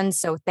saw one.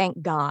 So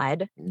thank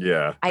God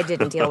Yeah. I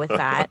didn't deal with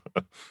that.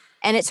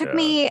 And it took Yeah.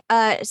 me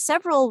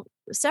several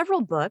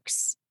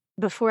books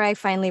before I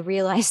finally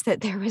realized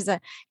that there was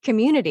a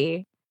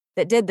community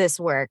that did this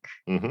work.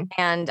 hmm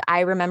And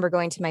I remember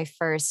going to my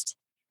first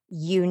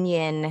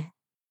union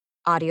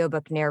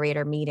audiobook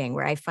narrator meeting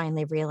where I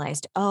finally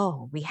realized,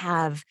 oh, we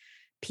have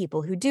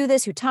people who do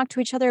this, who talk to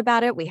each other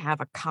about it. We have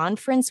a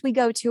conference we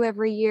go to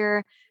every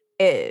year.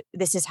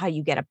 This is how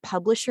you get a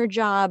publisher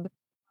job.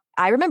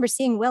 I remember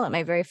seeing Will at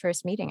my very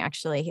first meeting,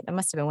 actually. That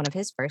must have been one of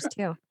his first,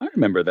 too. I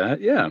remember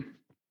that, yeah.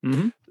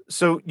 hmm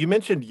So you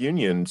mentioned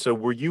union. So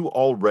were you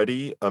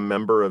already a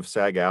member of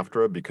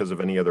SAG-AFTRA because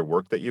of any other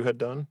work that you had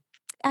done?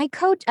 I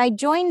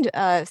joined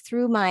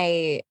through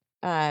my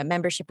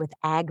membership with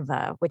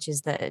AGVA, which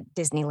is the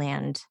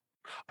Disneyland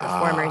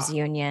Performers Ah,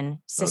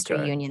 Union, sister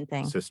okay. union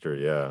thing. Sister,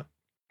 yeah.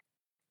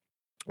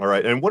 All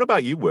right. And what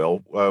about you, Will?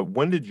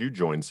 When did you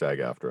join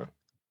SAG-AFTRA?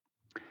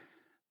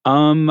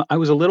 I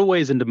was a little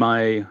ways into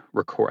my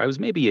I was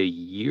maybe a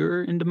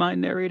year into my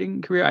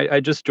narrating career. I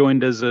just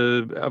joined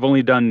I've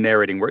only done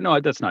narrating work. No,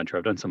 that's not true.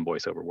 I've done some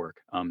voiceover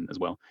work as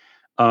well.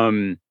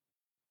 Um,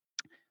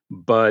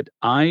 but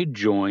I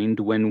joined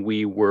when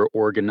we were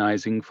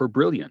organizing for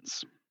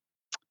Brilliance.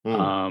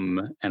 Hmm.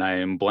 And I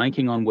am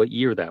blanking on what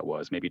year that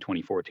was. Maybe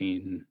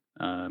 2014,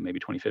 maybe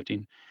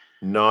 2015.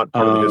 Not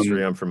part of the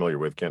history Um, I'm familiar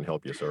with. Can't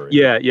help you. Sorry.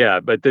 yeah.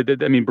 But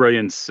I mean,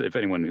 Brilliance. If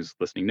anyone who's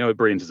listening knows,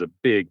 Brilliance is a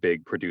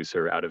big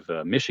producer out of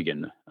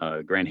Michigan,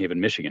 Grand Haven,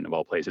 Michigan, of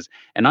all places.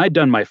 And I'd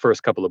done my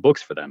first couple of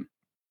books for them.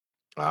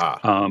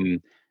 Ah.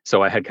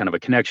 So I had kind of a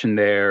connection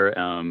there.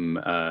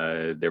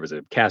 There was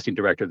a casting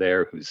director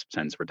there who's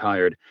since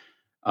retired,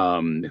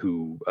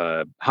 who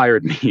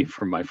hired me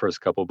for my first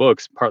couple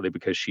books, partly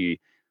because she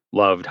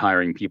loved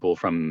hiring people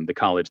from the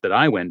college that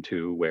I went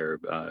to, where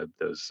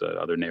those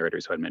other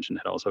narrators who I'd mentioned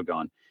had also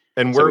gone.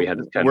 And So we had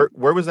this kind of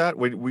where was that?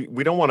 We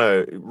don't want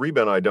to,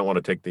 Reba and I don't want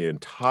to take the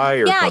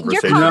entire Yeah,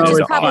 your conversation college no, is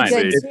into it's probably fine.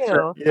 good, honesty.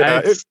 too.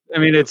 Yeah. I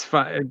mean, it's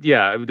fine.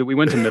 Yeah, we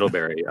went to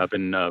Middlebury up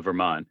in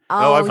Vermont.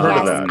 Oh, Oh, I've heard of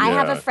yes. that. I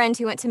have a Yeah. friend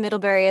who went to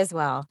Middlebury as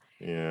well.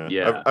 Yeah.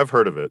 Yeah, I've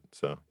heard of it.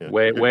 So yeah.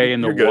 way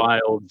in the You're good.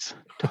 wilds,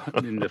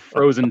 in the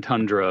frozen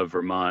tundra of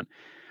Vermont.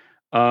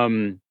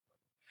 Um,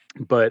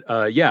 but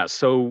yeah,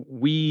 so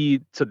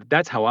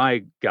that's how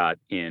I got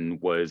in.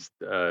 Was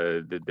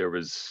that there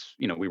was,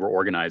 we were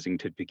organizing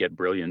to get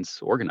Brilliance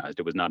organized.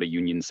 It was not a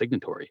union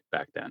signatory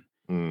back then.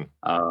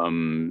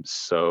 Hmm.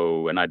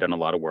 So, and I'd done a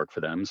lot of work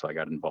for them, so I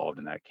got involved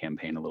in that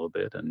campaign a little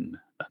bit, and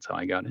that's how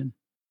I got in.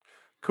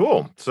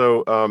 Cool.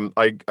 So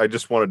I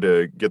just wanted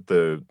to get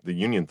the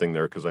union thing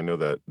there because I know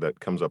that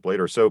comes up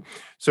later. So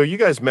you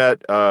guys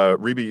met,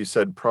 Reba, you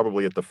said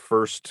probably at the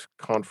first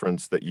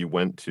conference that you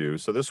went to.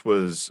 So this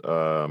was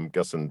I'm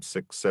guessing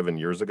 6-7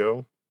 years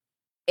ago.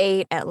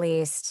 8 at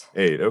least.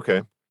 8,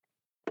 okay.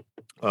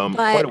 Quite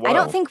But a I don't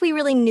while. think we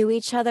really knew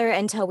each other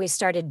until we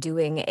started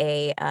doing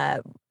a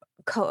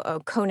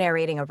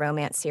co-narrating a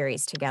romance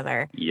series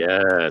together.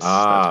 Yes, that's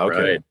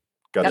Okay. right.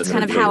 Got That's to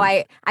kind know of each how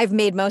other. I've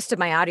made most of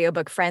my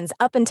audiobook friends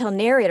up until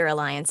Narrator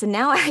Alliance. And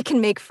now I can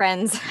make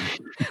friends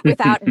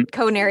without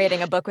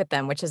co-narrating a book with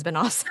them, which has been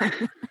awesome.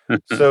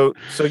 So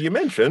you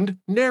mentioned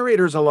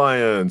Narrators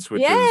Alliance,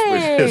 which is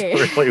Yay!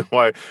 really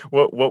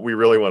what we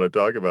really want to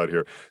talk about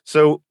here.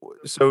 So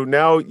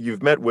now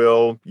you've met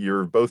Will,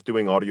 you're both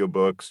doing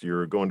audiobooks,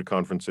 you're going to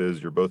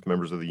conferences, you're both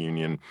members of the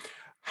union.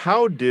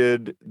 How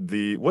did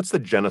what's the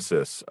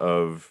genesis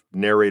of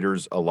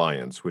Narrators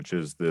Alliance, which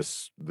is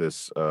this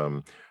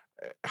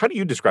how do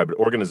you describe it?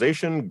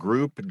 Organization,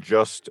 group,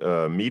 just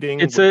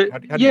meeting? It's a How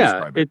do you yeah,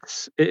 describe it?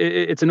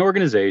 it's an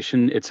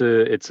organization. It's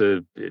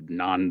a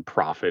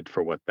nonprofit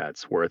for what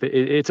that's worth.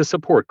 It's a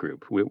support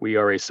group. We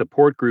are a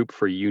support group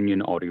for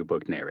union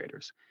audiobook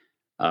narrators,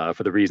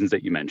 for the reasons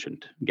that you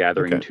mentioned,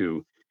 gathering Okay.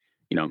 to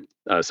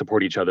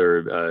support each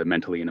other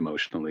mentally and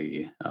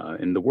emotionally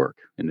in the work,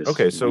 in this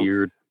Okay.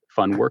 weird,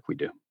 fun work we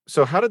do.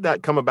 So how did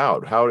that come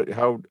about?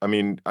 I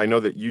mean, I know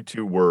that you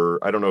two were,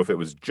 I don't know if it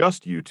was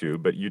just you two,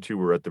 but you two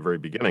were at the very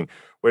beginning.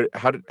 What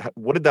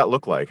did that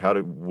look like?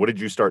 What did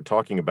you start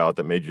talking about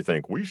that made you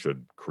think we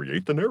should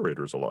create the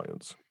Narrators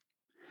Alliance?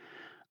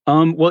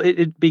 Well,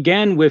 it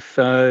began with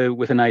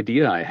an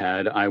idea I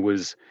had.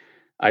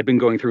 I'd been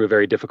going through a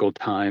very difficult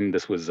time.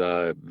 This was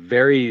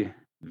very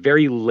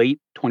late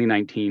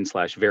 2019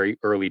 slash very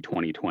early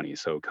 2020.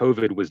 So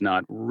COVID was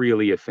not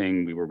really a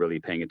thing we were really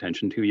paying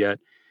attention to yet.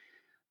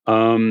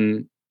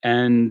 And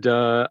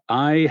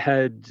I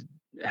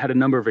had a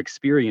number of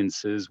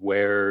experiences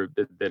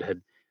that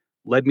had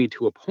led me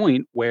to a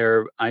point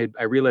where I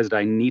realized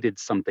I needed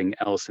something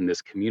else in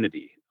this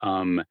community.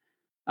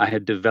 I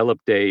had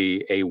developed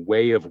a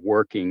way of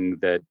working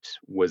that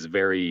was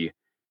very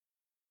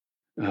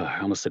I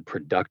almost said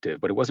productive,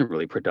 but it wasn't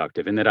really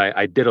productive in that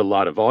I did a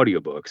lot of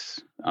audiobooks.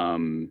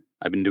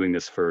 I've been doing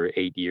this for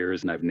 8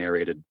 years and I've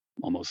narrated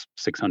almost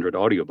 600 Oh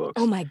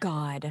audiobooks. my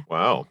God.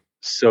 Wow.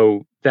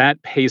 So that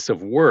pace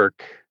of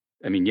work,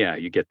 I mean, yeah,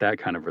 you get that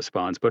kind of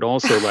response, but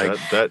also like,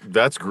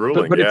 That's but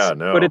grueling. but it's Yeah,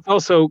 but no. it's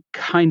also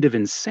kind of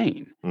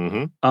insane.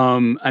 Mhm.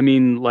 I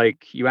mean,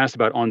 like you asked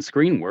about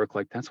on-screen work,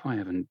 like that's why I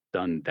haven't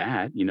done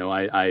that.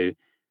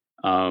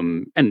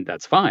 And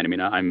that's fine. I mean,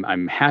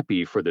 I'm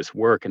happy for this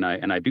work, and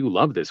I do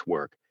love this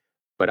work,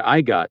 but I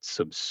got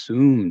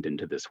subsumed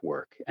into this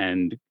work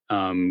and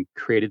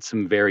created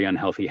some very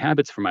unhealthy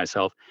habits for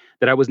myself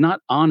that I was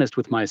not honest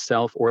with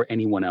myself or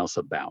anyone else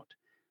about.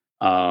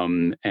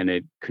 And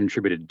it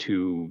contributed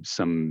to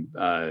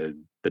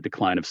the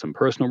decline of some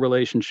personal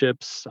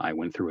relationships. I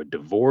went through a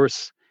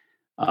divorce.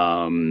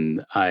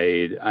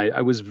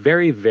 I was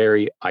very,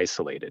 very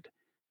isolated,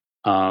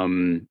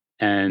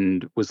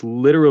 and was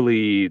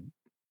literally,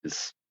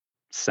 this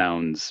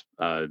sounds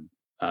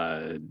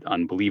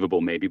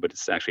unbelievable maybe, but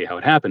it's actually how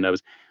it happened. I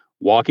was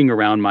walking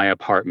around my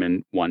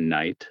apartment one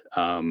night,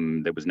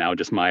 that was now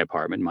just my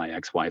apartment. My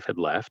ex-wife had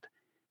left,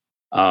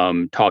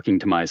 talking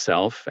to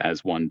myself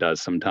as one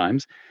does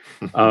sometimes,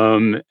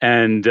 and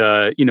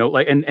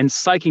like and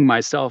psyching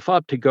myself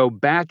up to go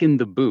back in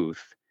the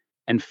booth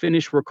and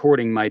finish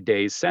recording my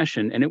day's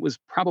session, and it was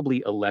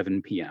probably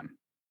 11 p.m.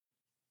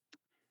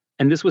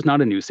 And this was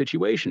not a new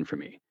situation for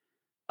me.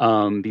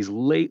 These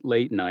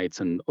late nights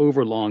and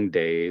over long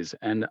days.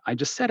 And I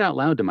just said out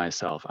loud to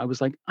myself, I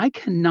was like, I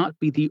cannot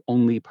be the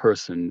only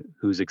person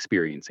who's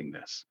experiencing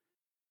this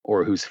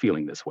or who's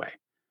feeling this way.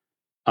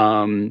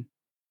 Um,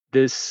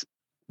 this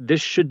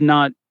this should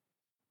not,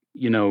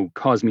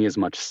 cause me as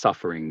much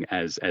suffering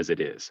as it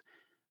is.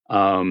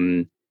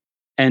 Um,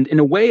 and in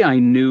a way, I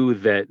knew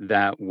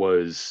that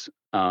was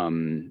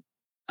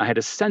I had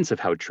a sense of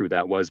how true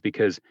that was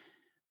because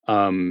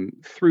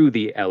through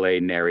the LA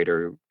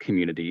narrator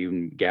community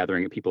and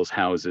gathering at people's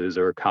houses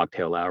or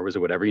cocktail hours or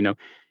whatever,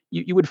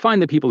 you would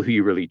find the people who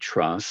you really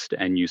trust,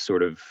 and you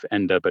sort of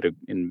end up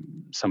in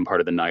some part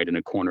of the night in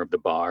a corner of the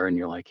bar, and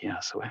you're like, yeah,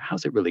 so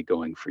how's it really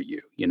going for you,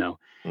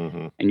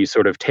 Mhm. And you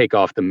sort of take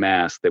off the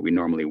mask that we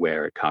normally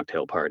wear at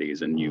cocktail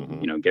parties, and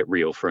Mhm. get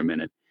real for a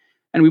minute,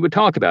 and we would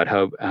talk about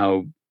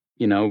how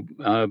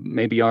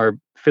maybe our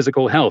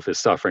physical health is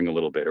suffering a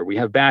little bit, or we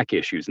have back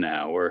issues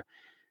now, or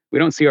we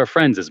don't see our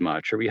friends as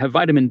much, or we have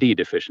vitamin D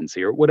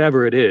deficiency, or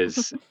whatever it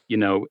is,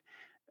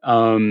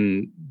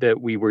 that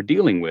we were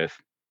dealing with.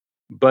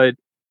 But,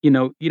 you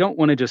don't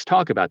want to just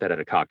talk about that at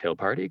a cocktail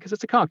party because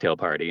it's a cocktail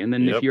party. And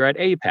then if Yep. you're at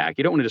APAC,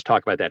 you don't want to just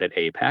talk about that at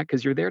APAC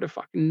because you're there to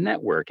fucking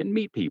network and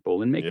meet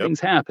people and make Yep. things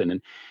happen.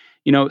 And,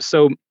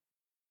 so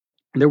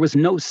there was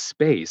no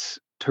space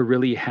to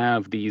really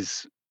have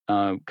these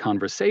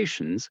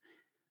conversations.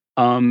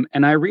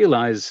 And I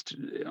realized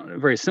on a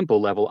very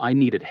simple level, I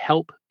needed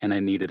help and I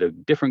needed a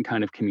different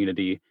kind of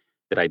community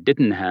that I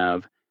didn't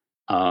have.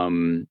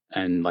 And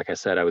like I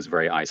said, I was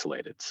very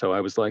isolated. So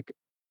I was like,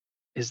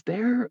 is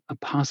there a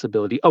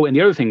possibility? Oh, and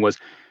the other thing was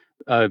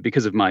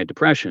because of my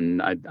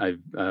depression,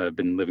 I've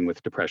been living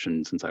with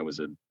depression since I was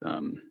a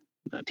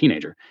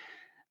teenager,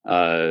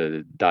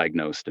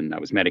 diagnosed, and I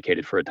was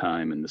medicated for a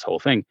time and this whole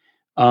thing.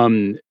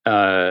 And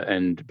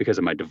because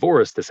of my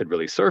divorce, this had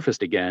really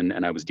surfaced again,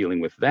 and I was dealing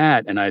with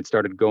that. And I had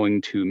started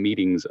going to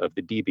meetings of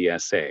the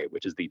DBSA,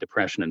 which is the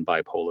Depression and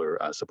Bipolar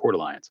Support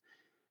Alliance,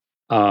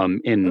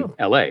 in Oh.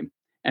 LA.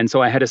 And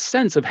so I had a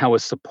sense of how a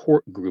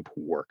support group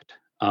worked.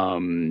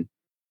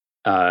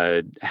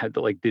 Had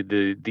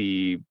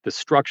the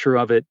structure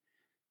of it,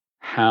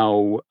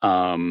 how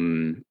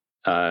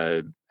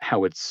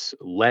how it's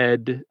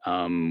led,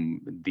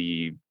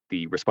 the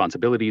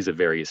responsibilities of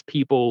various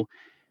people,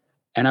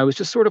 and I was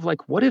just sort of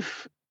like, what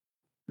if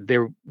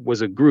there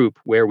was a group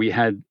where we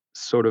had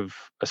sort of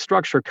a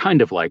structure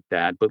kind of like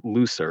that, but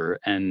looser,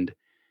 and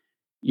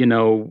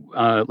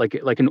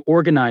like an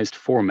organized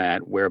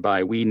format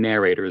whereby we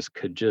narrators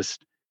could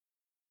just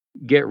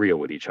get real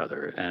with each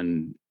other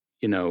and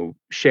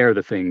share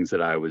the things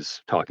that I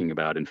was talking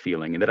about and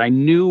feeling, and that I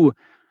knew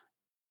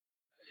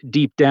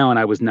deep down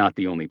I was not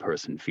the only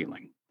person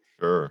feeling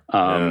Sure.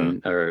 Yeah.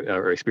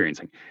 or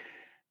experiencing.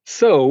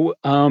 So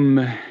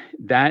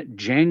that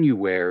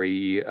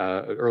January,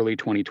 early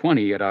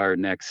 2020, at our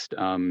next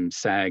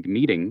SAG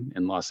meeting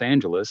in Los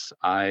Angeles,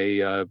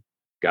 I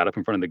got up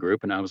in front of the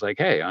group and I was like,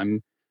 "Hey, I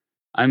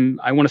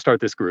want to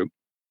start this group.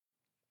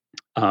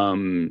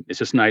 It's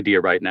just an idea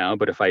right now,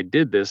 but if I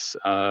did this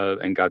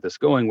and got this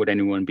going, would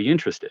anyone be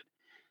interested?"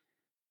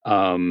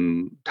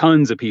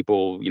 Tons of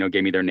people,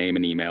 gave me their name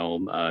and email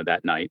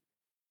that night.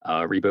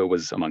 Reba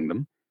was among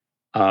them,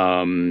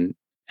 um,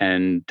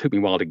 and took me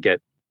a while to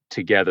get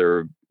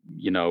together,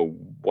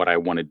 what I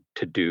wanted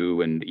to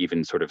do, and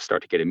even sort of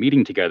start to get a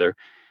meeting together.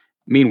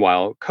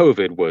 Meanwhile,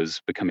 COVID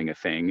was becoming a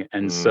thing,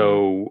 and Mm.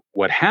 so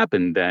what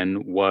happened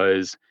then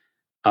was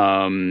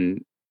um,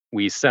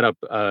 we set up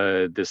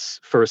this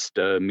first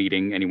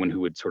meeting. Anyone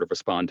who would sort of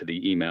respond to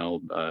the email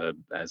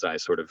as I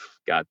sort of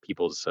got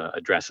people's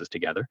addresses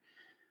together.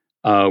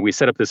 We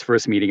set up this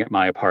first meeting at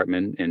my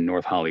apartment in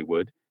North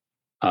Hollywood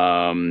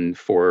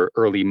for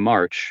early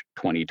March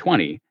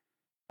 2020.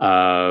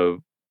 Uh,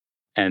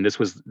 and this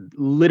was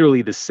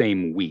literally the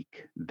same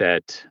week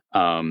that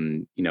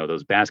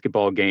those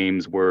basketball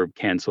games were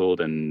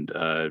canceled, and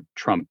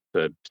Trump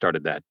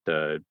started that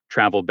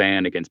travel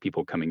ban against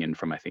people coming in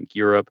from, I think,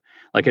 Europe.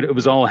 Like it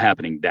was Mhm. all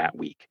happening that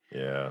week.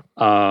 Yeah.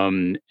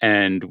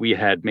 And we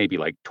had maybe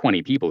like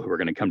 20 people who were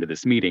going to come to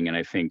this meeting, and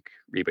I think,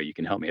 Reba, you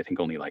can help me, I think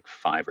only like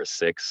 5 or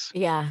 6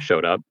 Yeah.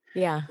 showed up.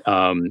 Yeah.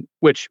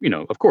 Which,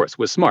 of course,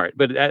 was smart,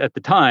 but at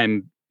the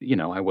time,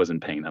 I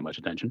wasn't paying that much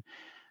attention.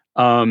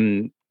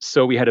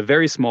 So we had a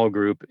very small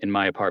group in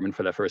my apartment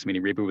for that first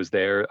meeting. Reba was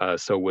there.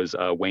 So was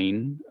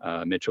Wayne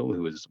Mitchell,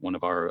 who is one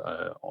of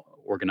our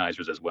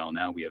organizers as well.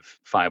 Now we have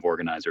 5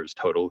 organizers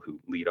total who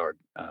lead our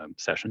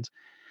sessions.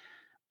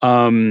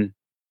 Um,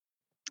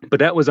 but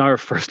that was our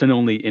first and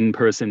only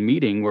in-person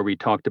meeting where we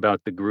talked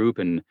about the group,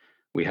 and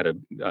we had a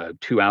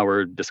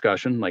 2-hour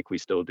discussion like we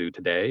still do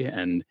today,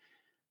 and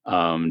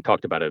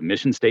talked about a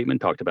mission statement,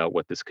 talked about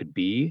what this could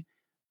be.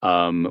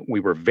 We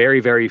were very,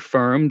 very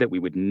firm that we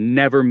would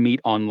never meet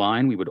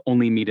online. We would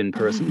only meet in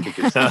person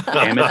because,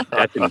 damn it,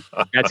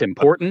 that's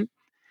important.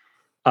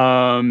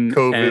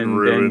 COVID And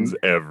ruins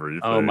then,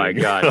 oh my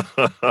everything. God,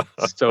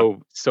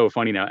 so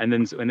funny now. And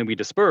then we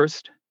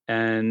dispersed,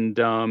 and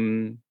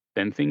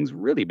then things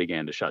really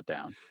began to shut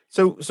down.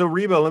 So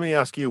Reba, let me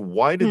ask you,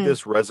 why did Hmm.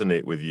 this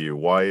resonate with you?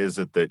 Why is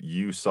it that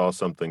you saw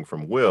something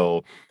from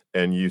Will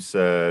and you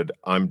said,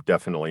 I'm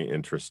definitely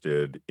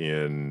interested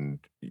in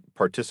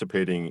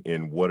participating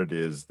in what it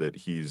is that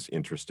he's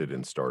interested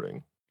in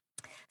starting?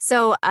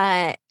 So,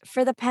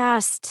 for the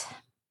past,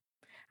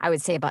 I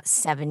would say about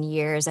 7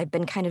 years, I've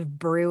been kind of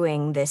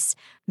brewing this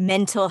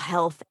mental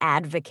health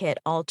advocate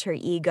alter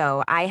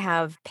ego. I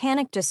have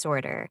panic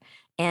disorder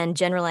and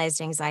generalized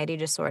anxiety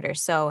disorder.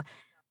 So,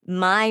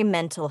 my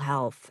mental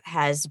health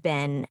has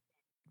been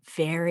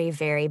very,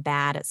 very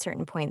bad at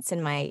certain points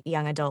in my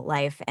young adult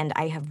life, and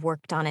I have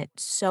worked on it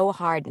so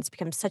hard. It's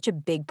become such a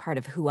big part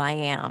of who I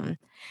am,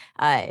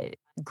 uh,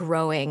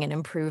 growing and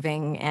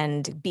improving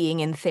and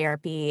being in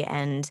therapy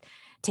and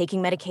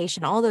taking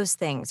medication. All those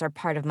things are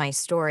part of my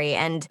story.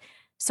 And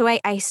so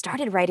I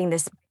started writing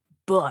this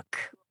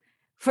book.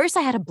 First,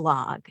 I had a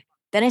blog.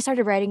 Then I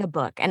started writing a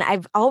book, and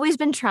I've always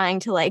been trying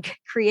to like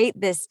create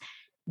this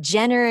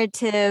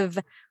generative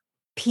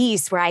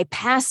piece where I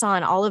pass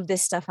on all of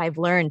this stuff I've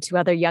learned to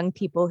other young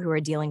people who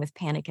are dealing with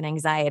panic and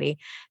anxiety.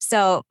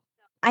 So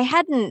I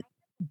hadn't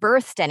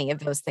birthed any of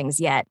those things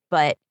yet,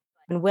 but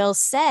when Will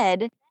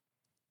said,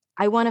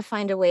 I want to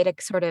find a way to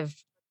sort of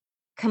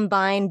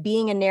combine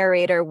being a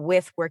narrator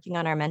with working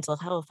on our mental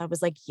health, I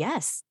was like,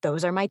 yes,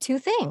 those are my two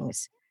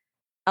things.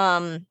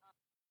 Um,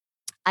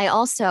 I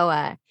also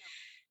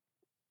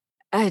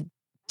uh,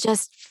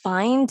 just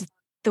find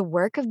the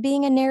work of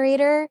being a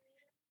narrator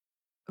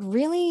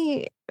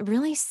really,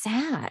 really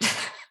sad.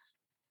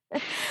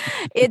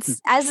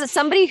 It's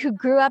somebody who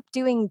grew up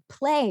doing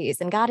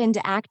plays and got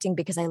into acting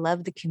because I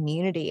love the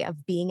community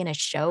of being in a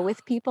show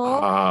with people.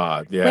 Ah,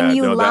 When yeah,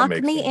 you no, that lock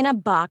makes me in sense. a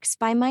box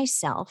by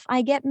myself,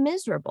 I get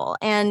miserable.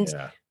 And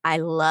Yeah. I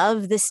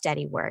love the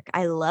steady work.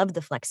 I love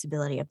the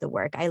flexibility of the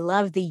work. I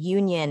love the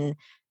union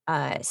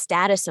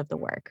status of the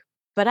work,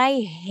 but I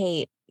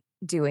hate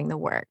doing the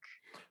work.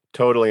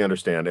 Totally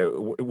understand.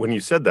 When you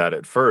said that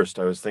at first,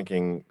 I was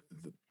thinking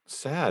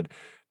sad,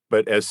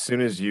 but as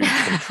soon as you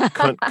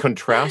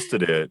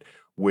contrasted it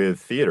with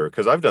theater,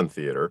 because I've done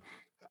theater,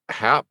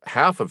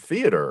 half of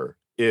theater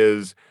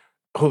is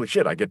holy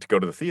shit, I get to go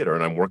to the theater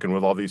and I'm working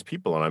with all these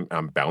people and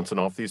I'm bouncing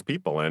off these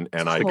people and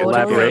I The get to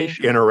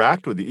collaboration.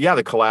 interact with you. Yeah,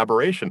 the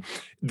collaboration,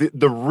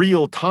 the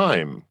real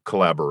time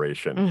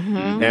collaboration.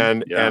 Mm-hmm.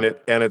 Yeah.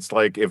 And it's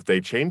like if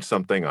they change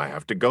something, I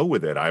have to go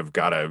with it. I've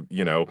got to,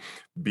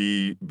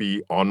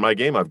 be on my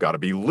game. I've got to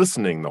be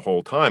listening the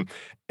whole time.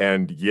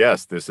 And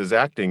yes, this is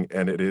acting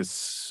and it is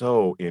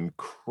so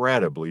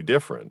incredibly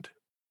different.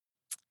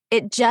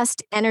 It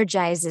just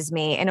energizes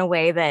me in a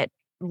way that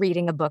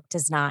reading a book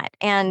does not.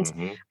 And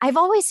Hmm. I've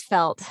always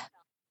felt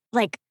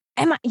like,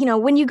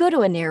 when you go to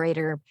a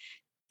narrator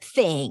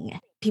thing,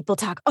 people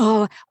talk,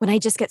 oh, when I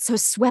just get so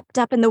swept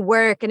up in the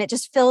work and it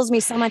just fills me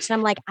so much. And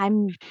I'm like,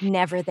 I'm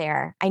never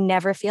there. I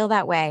never feel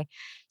that way.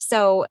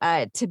 So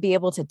to be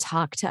able to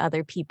talk to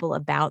other people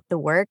about the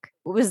work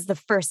was the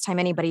first time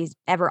anybody's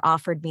ever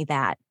offered me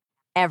that,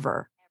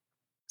 ever.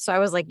 So I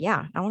was like,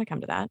 yeah, I want to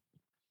come to that.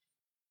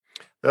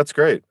 That's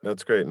great.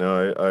 That's great.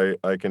 No,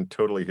 I can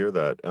totally hear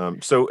that.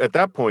 So at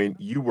that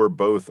point, you were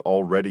both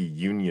already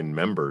union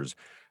members.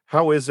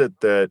 How is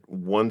it that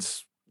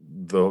once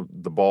the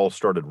ball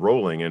started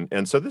rolling,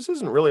 and so this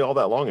isn't really all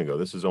that long ago.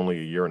 This is only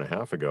a year and a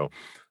half ago.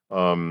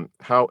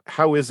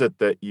 How is it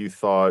that you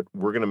thought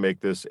we're going to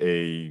make this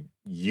a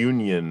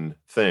union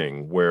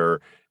thing where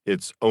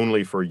it's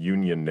only for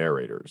union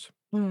narrators?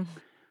 Mm.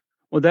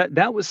 Well,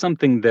 that was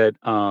something that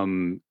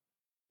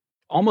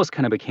almost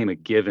kind of became a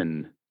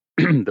given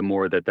the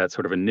more that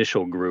sort of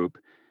initial group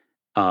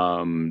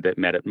that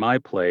met at my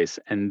place.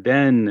 And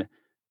then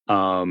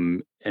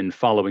in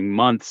following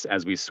months,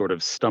 as we sort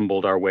of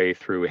stumbled our way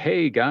through,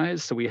 hey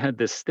guys, so we had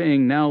this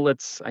thing. Now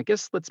I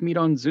guess let's meet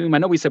on Zoom. I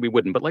know we said we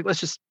wouldn't, but like, let's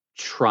just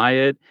try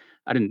it.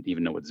 I didn't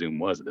even know what Zoom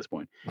was at this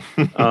point.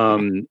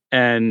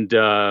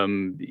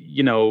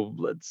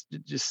 Let's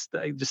just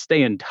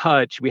stay in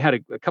touch. We had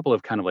a couple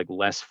of kind of like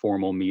less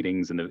formal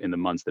meetings in the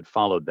months that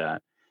followed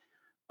that.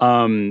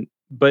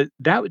 But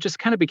that just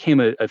kind of became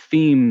a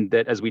theme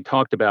that as we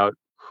talked about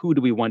who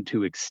do we want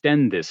to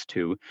extend this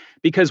to?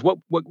 Because what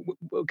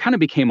kind of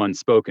became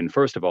unspoken,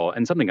 first of all,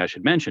 and something I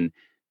should mention,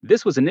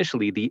 this was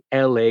initially the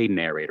LA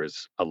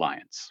Narrators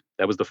Alliance.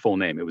 That was the full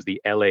name. It was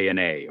the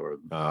LANA or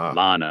Ah,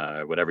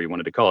 Lana or whatever you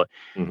wanted to call it.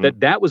 hmm.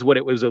 That was what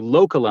it was, a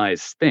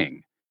localized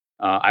thing.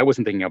 I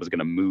wasn't thinking I was going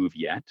to move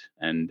yet,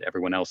 and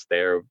everyone else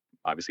there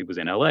obviously was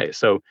in LA.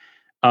 So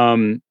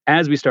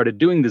as we started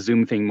doing the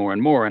Zoom thing more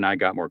and more, and I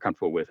got more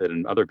comfortable with it,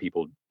 and other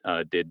people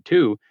did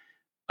too.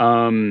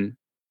 Um,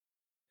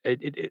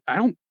 I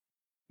don't,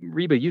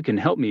 Reba, you can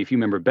help me if you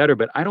remember better,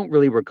 but I don't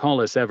really recall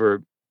us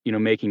ever,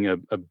 making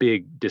a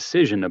big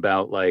decision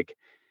about like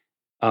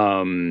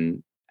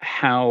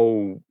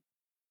how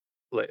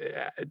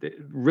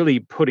really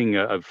putting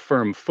a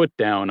firm foot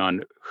down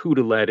on who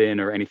to let in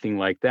or anything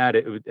like that.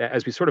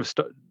 As we sort of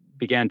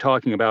began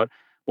talking about,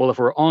 well, if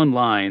we're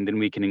online, then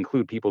we can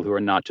include people who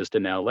are not just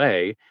in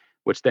LA,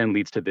 which then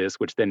leads to this,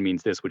 which then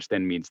means this, which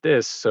then means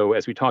this. So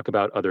as we talk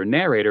about other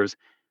narrators,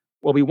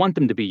 well, we want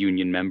them to be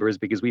union members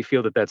because we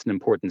feel that that's an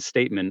important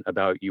statement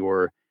about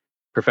your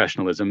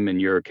professionalism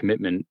and your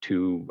commitment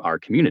to our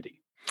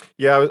community.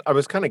 Yeah, I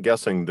was kind of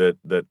guessing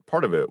that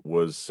part of it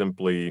was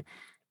simply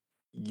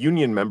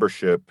union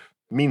membership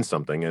means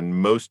something, and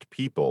most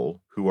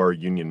people who are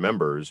union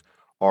members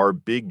are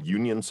big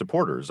union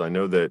supporters. I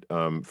know that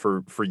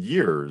for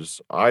years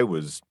I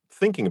was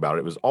thinking about it.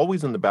 It was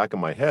always in the back of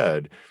my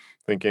head,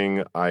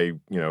 thinking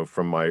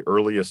from my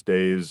earliest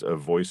days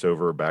of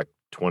voiceover back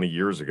 20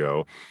 years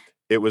ago,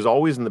 it was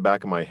always in the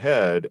back of my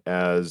head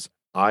as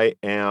I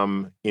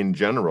am, in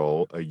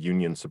general, a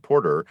union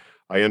supporter.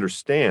 I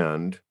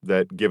understand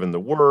that given the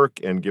work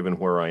and given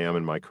where I am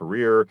in my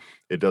career,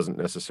 it doesn't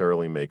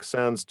necessarily make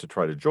sense to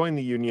try to join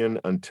the union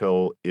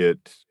until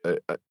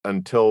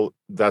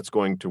that's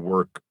going to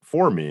work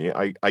for me.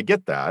 I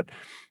get that,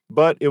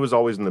 but it was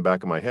always in the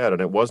back of my head,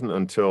 and it wasn't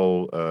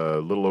until a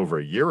little over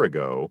a year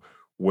ago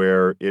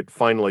where it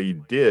finally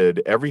did,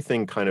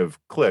 everything kind of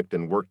clicked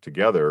and worked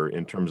together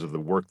in terms of the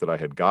work that I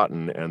had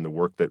gotten and the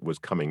work that was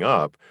coming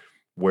up,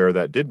 where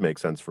that did make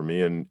sense for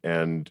me.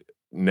 And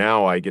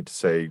now I get to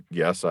say,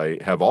 yes,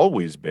 I have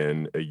always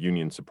been a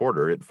union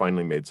supporter. It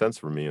finally made sense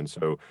for me. And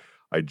so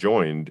I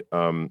joined.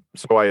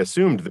 So I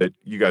assumed that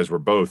you guys were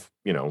both,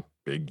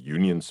 big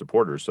union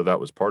supporters. So that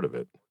was part of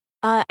it.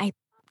 I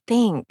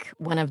think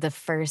one of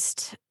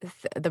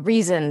the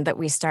reason that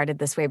we started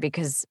this way,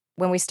 because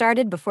when we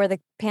started before the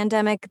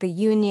pandemic, the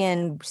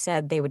union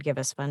said they would give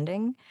us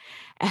funding.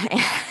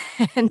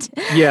 And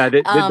Yeah,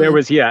 there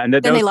was, yeah, and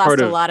that then they was part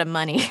lost a of. lot of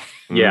money.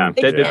 Yeah, Mm,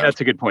 They yeah. did. that's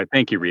a good point.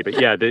 Thank you, Reba.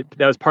 Yeah, that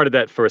was part of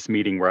that first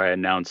meeting where I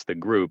announced the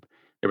group.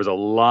 There was a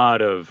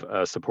lot of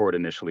support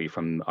initially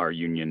from our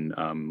union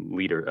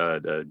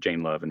leader,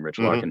 Jane Love and Rich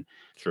Hmm. Larkin,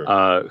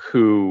 Sure.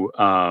 who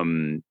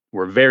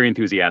were very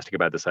enthusiastic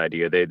about this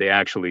idea. They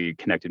actually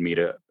connected me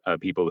to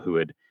people who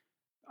had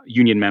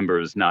union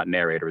members, not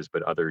narrators,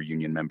 but other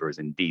union members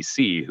in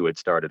DC who had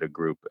started a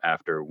group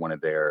after one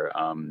of their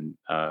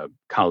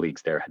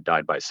colleagues there had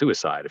died by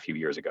suicide a few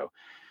years ago.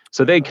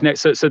 So they Uh, connect.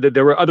 So that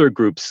there were other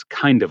groups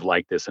kind of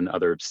like this in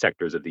other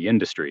sectors of the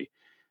industry.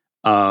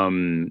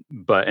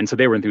 But and so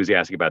they were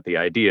enthusiastic about the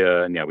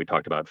idea, and yeah, we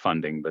talked about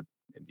funding, but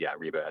yeah,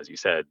 Reba, as you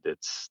said,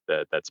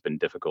 that's been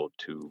difficult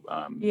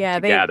Yeah,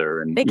 to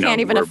gather, and they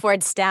can't even we're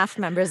afford staff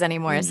members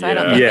anymore, so I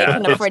don't think they Yeah, yeah,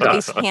 can it's afford to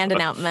be tough.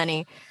 handing out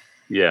money.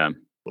 Yeah.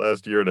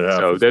 last year and a half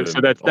So has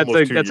been that's almost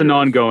a 2 years.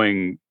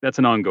 that's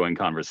an ongoing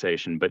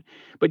conversation. But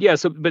yeah,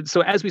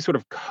 so as we sort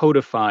of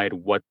codified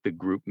what the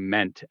group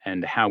meant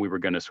and how we were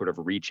going to sort of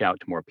reach out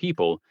to more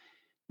people,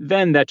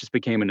 then that just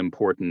became an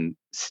important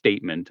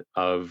statement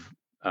of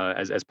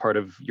as part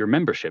of your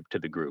membership to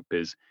the group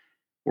is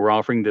we're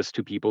offering this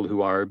to people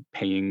who are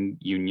paying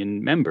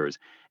union members.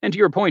 And to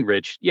your point,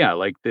 Rich, yeah,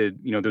 like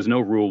there's no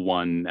rule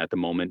one at the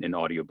moment in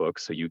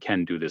audiobooks, so you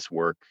can do this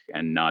work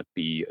and not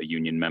be a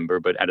union member.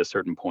 But at a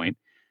certain point,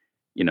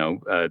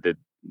 that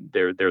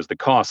there's the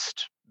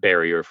cost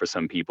barrier for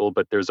some people,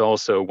 but there's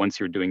also once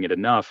you're doing it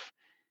enough,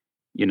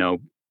 you know,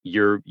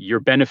 you're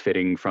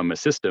benefiting from a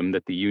system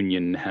that the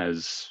union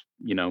has,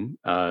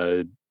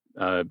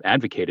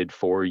 advocated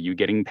for you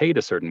getting paid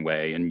a certain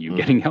way and you Hmm.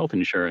 getting health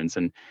insurance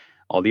and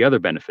all the other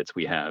benefits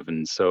we have.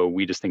 And so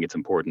we just think it's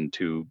important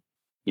to,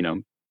 you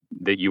know,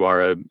 that you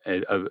are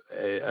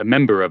a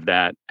member of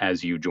that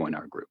as you join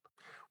our group.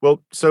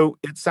 Well, so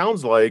it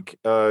sounds like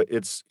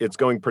it's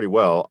going pretty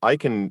well. I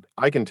can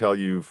tell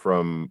you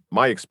from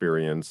my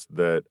experience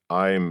that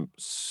I'm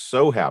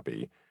so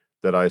happy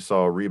that I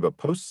saw Reba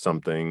post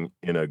something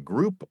in a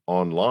group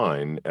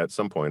online at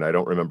some point. I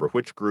don't remember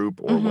which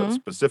group or what Mhm.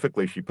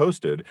 specifically she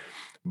posted,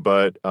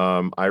 but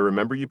I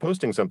remember you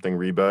posting something,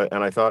 Reba,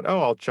 and I thought,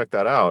 oh, I'll check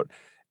that out.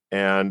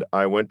 And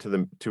I went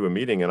to a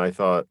meeting and I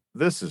thought,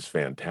 this is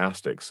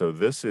fantastic. So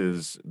this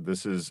is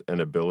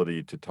an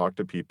ability to talk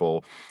to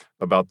people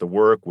about the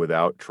work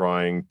without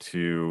trying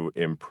to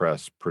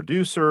impress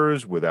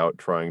producers, without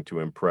trying to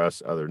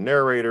impress other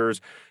narrators,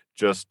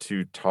 just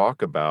to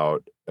talk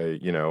about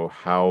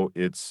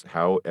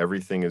how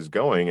everything is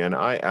going. And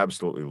I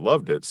absolutely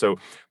loved it. So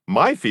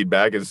my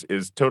feedback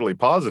is totally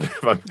positive.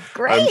 I'm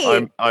Great.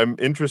 I'm I'm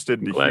interested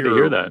I'm to glad to hear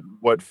hear that.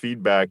 what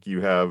feedback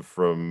you have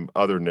from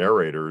other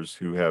narrators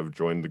who have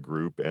joined the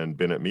group and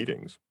been at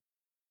meetings.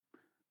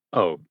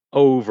 Oh,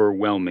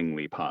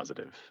 overwhelmingly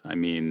positive. I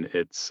mean,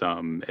 it's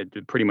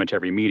at pretty much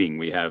every meeting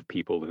we have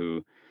people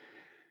who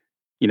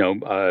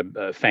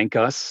thank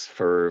us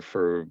for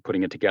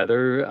putting it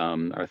together.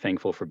 Are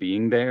thankful for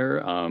being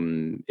there.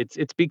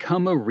 It's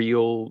becoming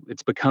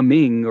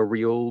a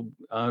real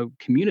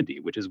community,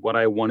 which is what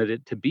I wanted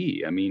it to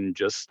be. I mean,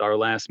 just our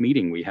last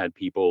meeting, we had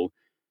people.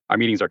 Our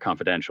meetings are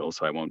confidential,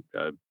 so I won't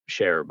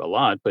share a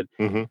lot. But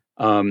Mhm.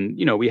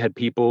 we had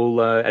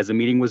people as the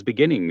meeting was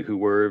beginning who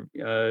were,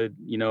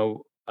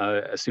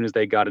 as soon as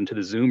they got into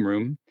the Zoom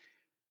room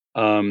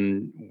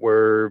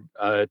were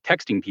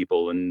texting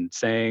people and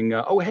saying,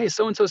 "Oh, hey,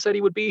 so and so said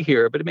he would be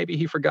here, but maybe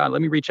he forgot.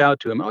 Let me reach out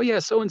to him. Oh, yeah,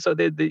 so and so.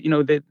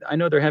 I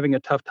know they're having a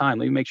tough time.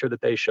 Let me make sure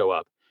that they show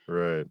up."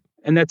 Right.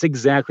 And that's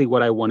exactly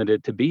what I wanted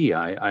it to be.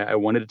 I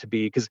wanted it to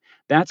be because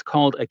that's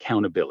called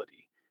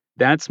accountability.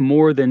 That's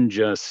more than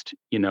just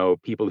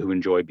people who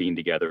enjoy being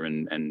together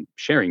and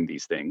sharing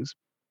these things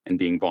and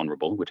being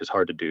vulnerable, which is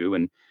hard to do.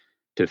 And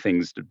to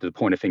the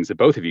point of things that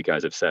both of you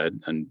guys have said,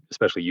 and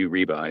especially you,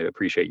 Reba. I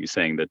appreciate you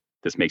saying that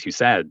this makes you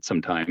sad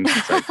sometimes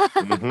because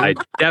I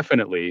Mhm.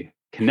 definitely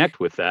connect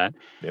with that.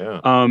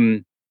 Yeah.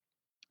 Um,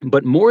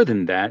 but more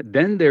than that,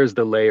 then there's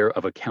the layer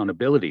of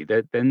accountability.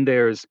 That then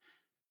there's,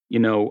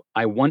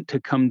 I want to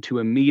come to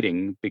a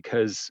meeting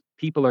because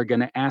people are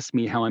going to ask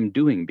me how I'm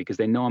doing because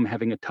they know I'm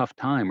having a tough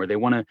time, or they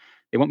want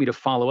me to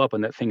follow up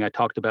on that thing I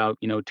talked about,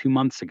 2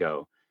 months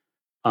ago.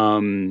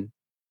 Um,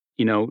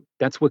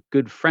 that's what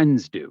good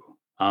friends do.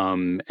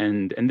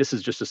 And this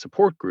is just a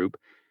support group,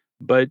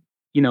 but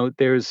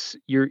there's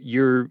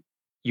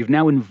you've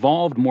now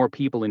involved more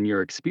people in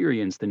your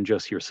experience than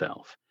just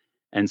yourself.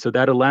 And so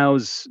that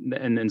allows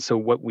and so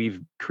what we've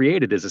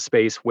created is a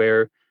space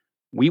where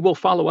we will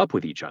follow up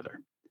with each other.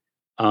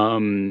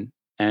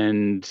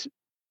 And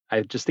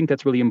I just think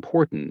that's really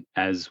important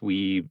as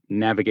we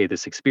navigate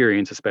this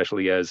experience,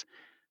 especially as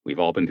we've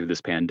all been through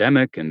this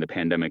pandemic and the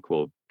pandemic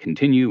will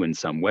continue in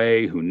some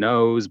way, who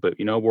knows? But,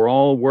 we're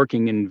all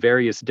working in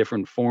various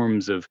different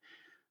forms of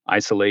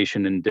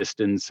isolation and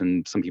distance,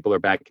 and some people are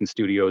back in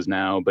studios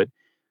now. But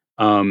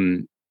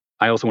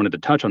I also wanted to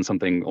touch on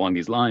something along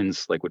these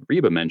lines, like what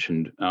Reba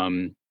mentioned,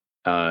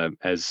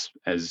 as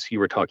you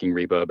were talking,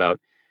 Reba, about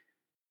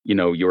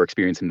your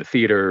experience in the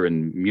theater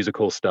and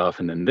musical stuff,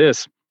 and then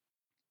this.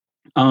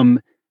 Um,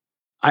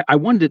 I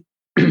wanted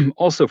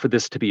also for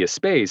this to be a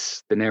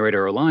space, the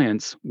Narrator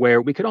Alliance,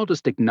 where we could all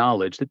just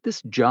acknowledge that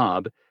this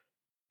job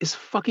is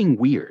fucking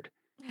weird.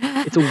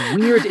 It's a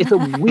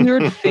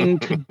weird thing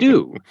to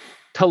do.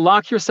 To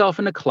lock yourself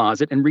in a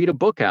closet and read a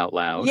book out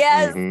loud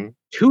Yes. Mhm.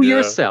 to Yeah.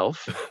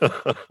 yourself.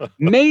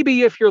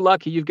 Maybe if you're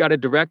lucky, you've got a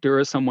director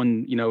or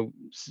someone,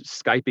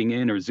 Skyping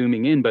in or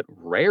Zooming in, but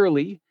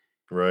rarely.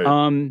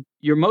 Right.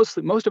 You're most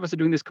of us are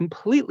doing this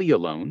completely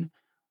alone.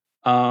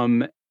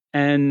 Um,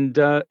 and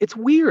it's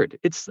weird.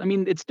 I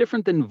mean, it's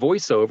different than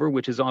voiceover,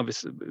 which is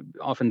obviously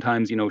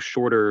oftentimes,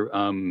 shorter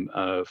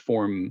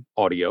form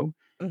audio.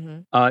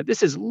 Mhm.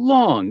 This is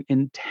long,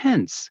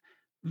 intense,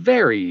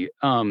 very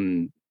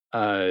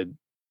uh,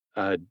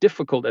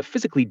 difficult,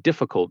 physically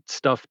difficult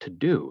stuff to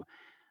do.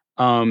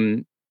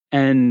 Um,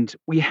 and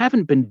we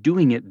haven't been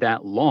doing it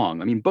that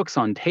long. I mean, books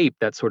on tape,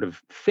 that sort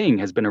of thing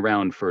has been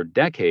around for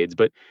decades,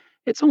 but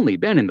it's only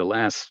been in the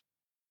last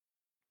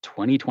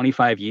 20,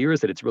 25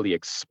 years that it's really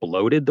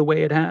exploded the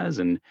way it has.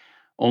 And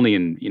only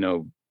in,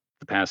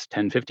 the past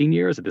 10, 15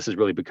 years that this has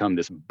really become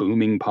this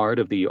booming part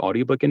of the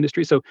audiobook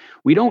industry. So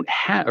we don't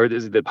have, or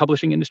the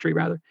publishing industry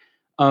rather.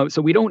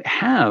 So we don't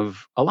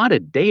have a lot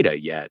of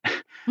data yet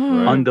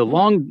Right. on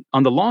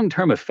the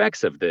long-term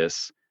effects of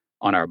this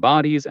on our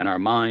bodies and our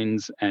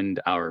minds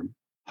and our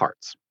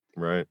hearts.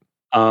 Right.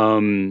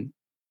 Um,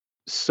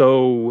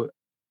 so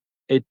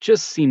it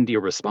just seemed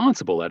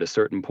irresponsible at a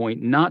certain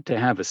point not to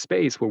have a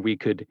space where we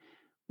could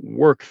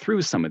work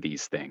through some of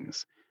these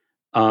things.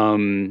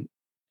 Um,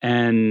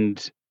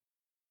 and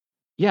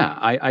yeah,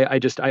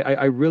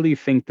 I really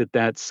think that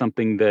that's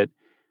something that,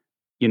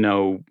 you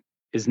know,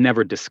 is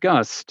never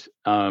discussed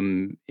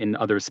in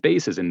other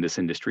spaces in this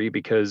industry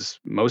because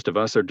most of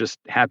us are just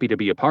happy to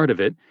be a part of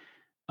it,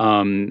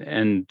 and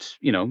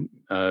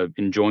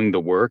enjoying the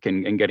work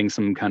and getting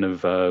some kind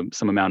of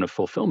some amount of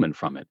fulfillment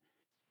from it.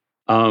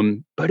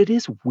 But it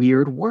is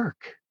weird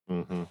work.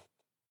 Hmm.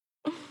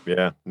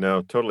 Yeah,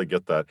 no, totally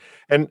get that.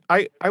 And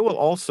I will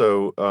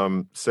also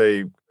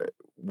say,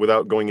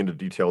 without going into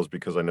details,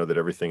 because I know that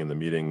everything in the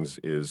meetings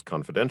is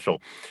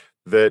confidential,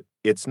 that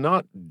it's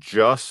not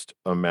just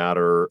a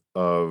matter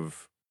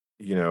of,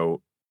 you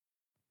know,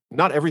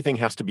 not everything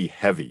has to be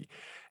heavy.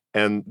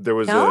 And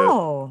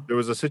No. there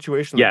was a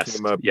situation that Yes,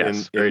 came up in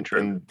yes, very true.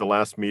 in the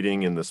last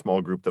meeting in the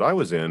small group that I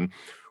was in,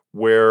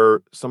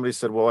 where somebody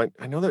said, "Well,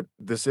 I know that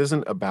this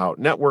isn't about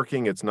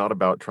networking. It's not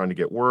about trying to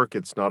get work.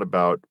 It's not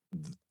about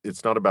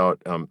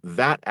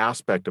that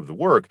aspect of the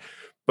work.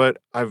 But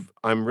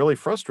I'm really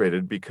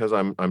frustrated because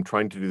I'm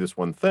trying to do this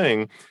one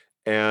thing."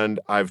 And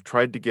I've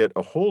tried to get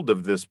a hold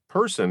of this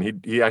person.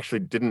 He actually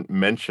didn't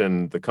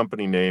mention the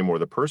company name or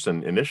the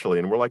person initially,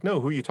 and we're like, "No,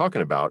 who are you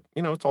talking about?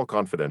 You know, it's all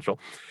confidential."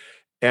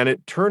 And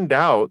it turned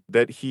out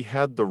that he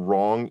had the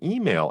wrong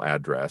email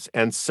address,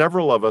 and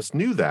several of us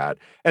knew that.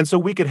 And so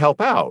we could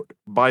help out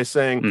by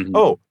saying, Mhm.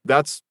 "Oh,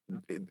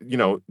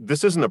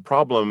 this isn't a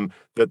problem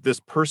that this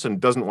person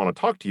doesn't want to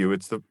talk to you.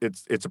 It's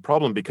a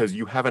problem because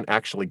you haven't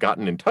actually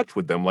gotten in touch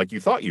with them like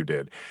you thought you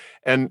did."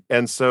 And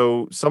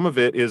so some of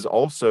it is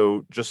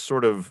also just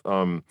sort of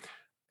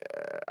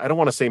I don't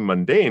want to say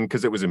mundane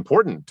because it was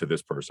important to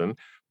this person,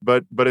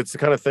 but it's the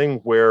kind of thing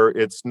where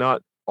it's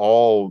not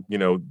all,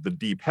 the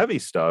deep heavy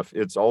stuff.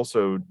 It's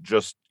also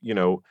just,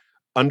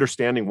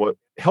 understanding what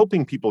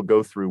helping people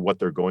go through what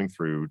they're going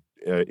through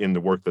in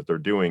the work that they're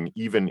doing,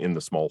 even in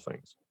the small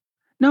things.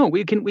 No,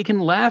 we can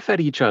laugh at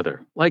each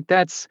other. Like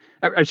that's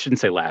I shouldn't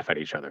say laugh at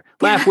each other.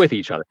 Laugh with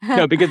each other.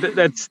 No, because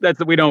that's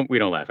we don't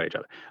laugh at each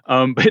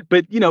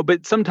other.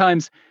 But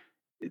sometimes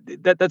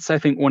that's I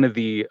think one of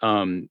the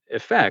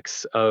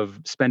effects of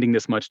spending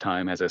this much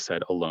time, as I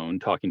said, alone,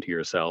 talking to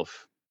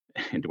yourself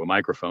into a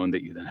microphone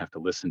that you then have to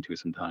listen to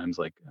sometimes.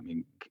 Like, I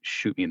mean,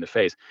 shoot me in the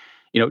face.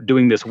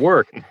 Doing this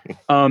work.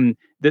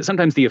 That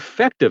sometimes the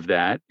effect of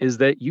that is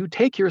that you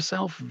take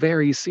yourself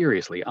very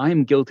seriously. I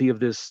am guilty of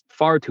this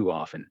far too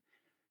often,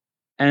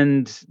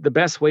 and the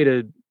best way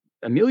to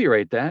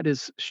ameliorate that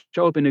is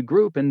show up in a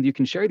group and you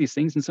can share these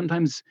things. And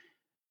sometimes,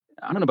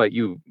 I don't know about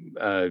you,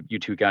 you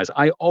two guys,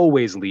 I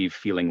always leave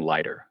feeling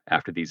lighter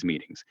after these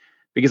meetings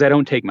because I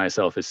don't take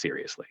myself as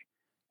seriously.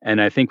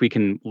 And I think we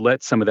can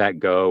let some of that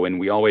go. And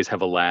we always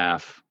have a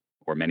laugh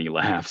or many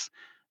laughs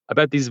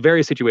about these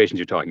various situations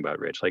you're talking about,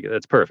 Rich. Like,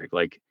 that's perfect.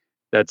 Like,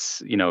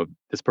 this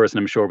person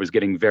I'm sure was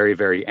getting very,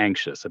 very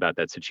anxious about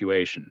that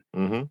situation.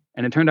 Hmm.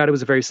 And it turned out it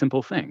was a very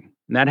simple thing.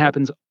 And that Right.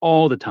 happens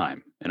all the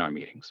time in our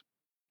meetings.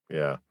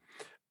 Yeah.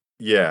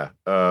 Yeah.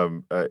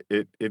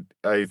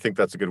 I think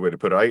that's a good way to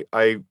put it.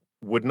 I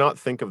would not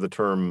think of the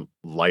term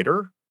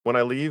lighter when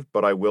I leave,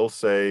 but I will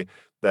say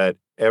that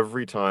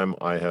every time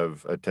I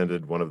have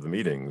attended one of the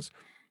meetings,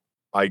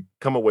 I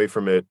come away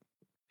from it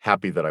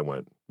happy that I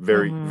went.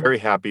 Very, Mhm. very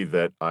happy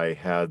that I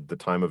had the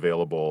time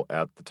available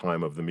at the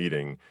time of the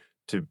meeting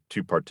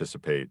to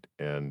participate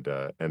and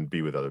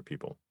be with other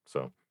people.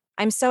 So,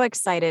 I'm so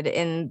excited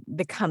in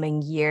the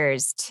coming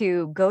years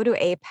to go to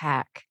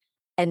APAC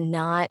and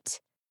not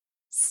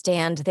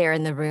stand there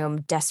in the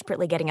room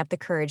desperately getting up the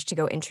courage to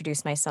go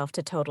introduce myself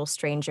to total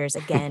strangers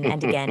again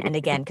and again and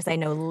again because I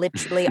know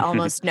literally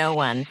almost no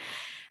one,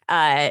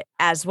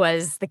 as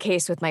was the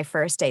case with my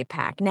first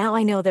APAC. Now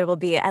I know there will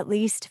be at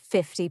least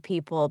 50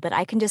 people that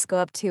I can just go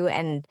up to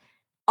and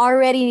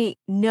already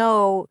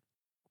know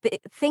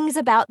things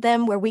about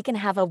them where we can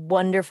have a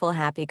wonderful,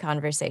 happy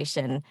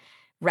conversation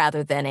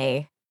rather than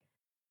a,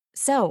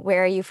 "So,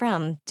 where are you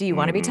from? Do you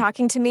wanna be mhm,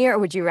 talking to me, or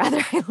would you rather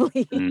I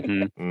leave?"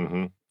 Hmm.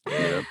 mhm, yeah,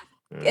 Yep.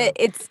 yeah,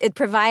 It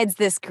provides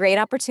this great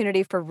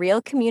opportunity for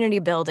real community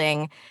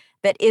building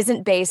that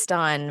isn't based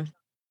on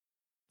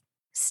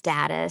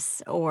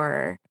status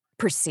or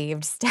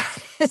perceived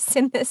status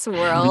in this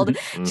world,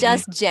 Mhm.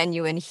 just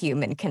genuine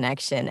human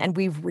connection. And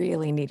we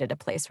really needed a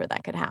place where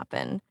that could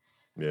happen.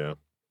 Yeah.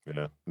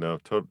 Yeah. No,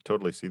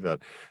 totally see that.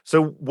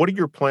 So what are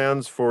your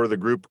plans for the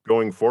group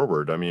going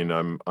forward? I mean,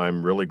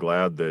 I'm really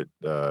glad that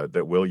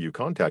that Will, you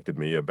contacted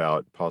me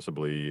about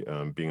possibly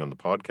being on the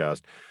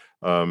podcast.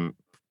 Um,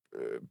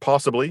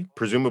 Possibly,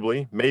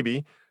 presumably,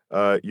 maybe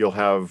you'll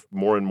have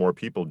more and more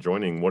people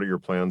joining. What are your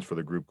plans for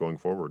the group going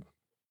forward?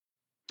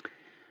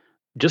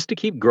 Just to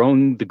keep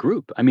growing the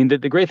group. I mean,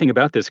 the great thing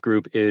about this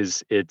group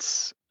is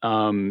it's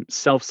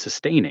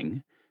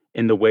self-sustaining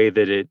in the way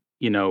that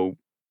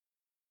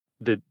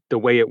the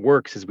way it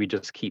works is we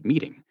just keep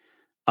meeting.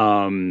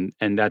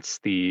 And that's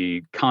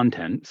the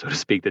content, so to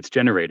speak, that's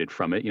generated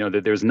from it.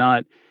 That there's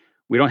not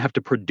we don't have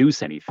to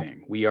produce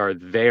anything. We are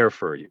there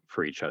for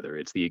each other.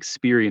 It's the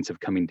experience of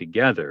coming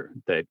together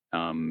that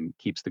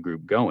keeps the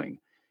group going.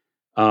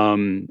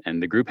 And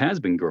the group has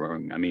been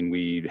growing. I mean,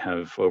 we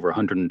have over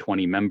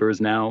 120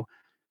 members now.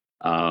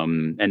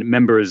 And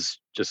members,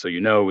 just so you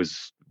know,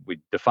 is we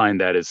define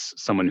that as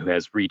someone who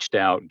has reached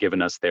out,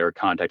 given us their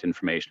contact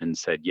information, and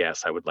said,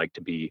 "Yes, I would like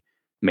to be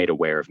made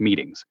aware of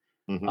meetings."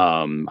 Hmm.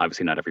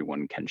 Obviously, not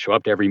everyone can show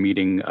up to every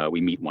meeting.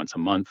 We meet once a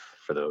month,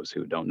 for those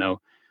who don't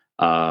know.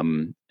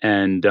 And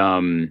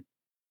and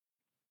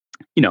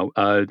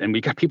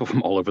we got people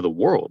from all over the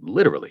world,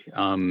 literally.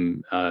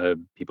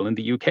 People in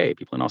the UK,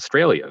 people in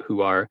Australia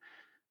who are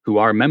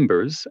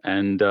members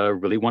and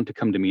really want to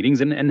come to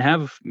meetings and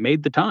have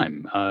made the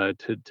time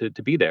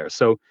to be there.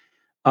 So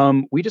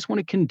we just want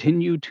to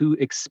continue to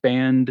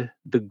expand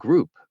the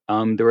group.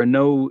 There are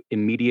no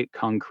immediate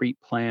concrete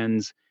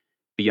plans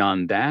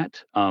beyond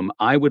that.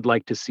 I would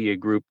like to see a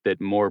group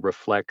that more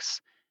reflects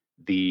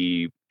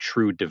the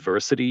true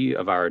diversity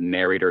of our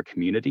narrator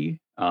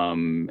community,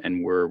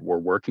 and we're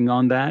working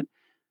on that.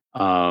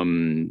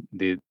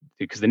 The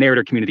Because the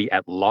narrator community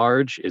at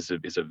large is a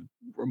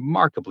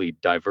remarkably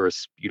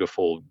diverse,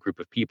 beautiful group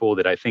of people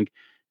that I think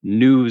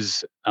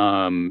news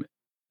and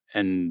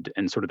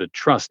sort of the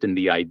trust in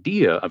the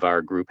idea of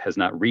our group has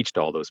not reached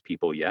all those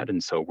people yet,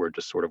 and so we're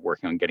just sort of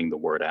working on getting the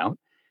word out.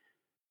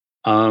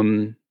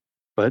 Um,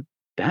 but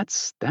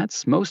that's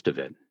most of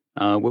it.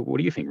 What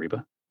do you think,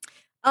 Reba?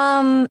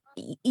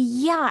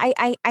 Yeah,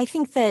 I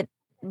think that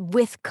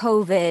with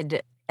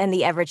COVID and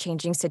the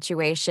ever-changing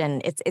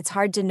situation, it's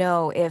hard to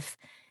know if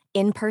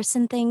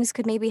in-person things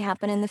could maybe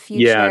happen in the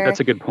Yeah, future. that's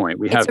a good point.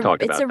 We It's have a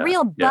talked it's about a that.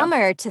 real Yeah,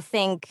 bummer to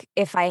think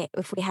if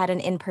we had an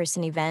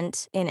in-person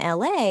event in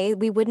LA,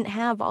 we wouldn't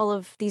have all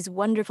of these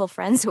wonderful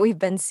friends that we've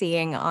been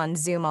seeing on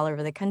Zoom all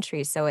over the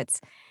country. So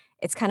it's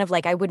kind of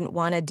like I wouldn't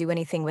wanna do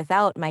anything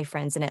without my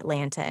friends in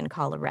Atlanta and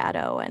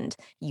Colorado and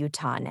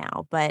Utah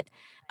now, but,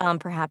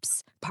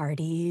 perhaps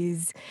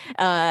parties,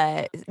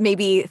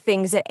 maybe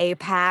things at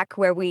APAC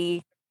where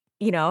we,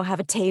 have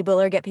a table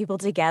or get people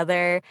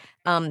together.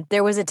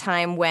 There was a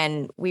time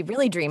when we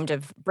really dreamed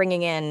of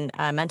bringing in,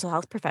 mental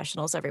health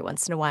professionals every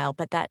once in a while,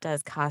 but that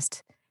does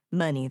cost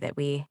money that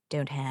we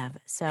don't have.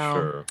 So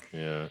Sure.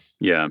 Yeah.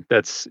 yeah,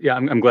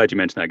 I'm glad you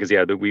mentioned that because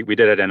we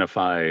did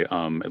identify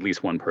at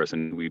least one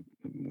person we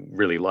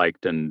really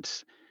liked, and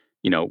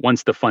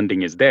once the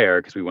funding is there,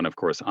 because we want to of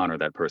course honor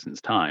that person's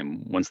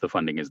time. Once the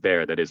funding is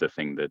there, that is a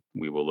thing that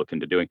we will look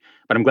into doing.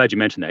 But I'm glad you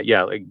mentioned that.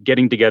 Yeah, like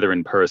getting together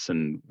in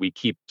person, we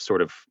keep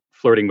sort of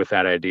flirting with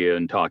that idea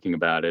and talking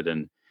about it,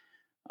 and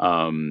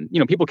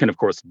people can of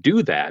course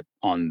do that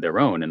on their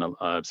own, and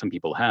some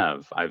people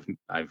have. I've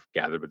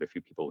gathered with a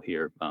few people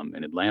here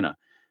in Atlanta.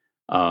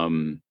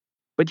 Um,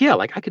 but yeah,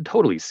 like I could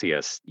totally see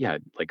us, yeah,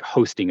 like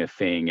hosting a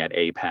thing at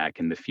APAC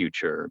in the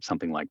future,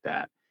 something like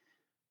that.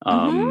 Mhm.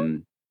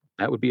 Um,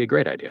 that would be a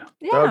great idea.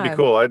 That would be Yeah.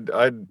 cool.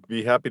 I'd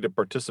be happy to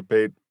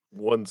participate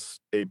once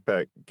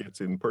APEC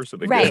gets in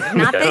person again. Right,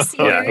 not Yeah, this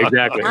yeah, year,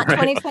 exactly, not right,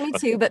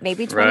 2022, but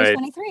maybe right,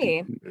 2023.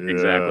 Yeah.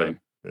 exactly.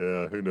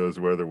 Yeah, who knows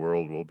where the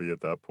world will be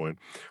at that point.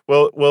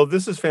 Well,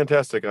 this is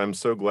fantastic. I'm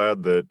so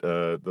glad that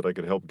that I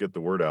could help get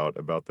the word out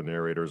about the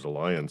Narrators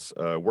Alliance.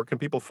 Where can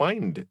people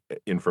find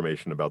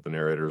information about the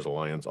Narrators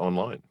Alliance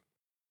online?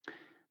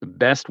 The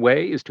best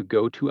way is to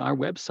go to our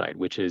website,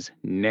 which is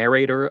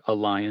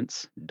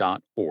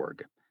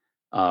narratoralliance.org.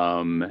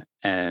 And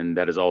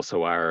that is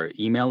also our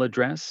email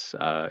address.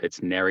 It's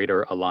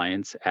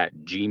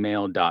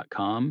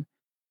narratoralliance@gmail.com.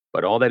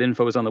 But all that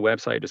info is on the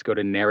website. Just go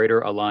to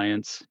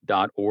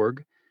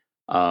narratoralliance.org.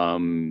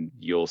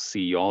 You'll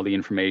see all the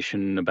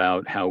information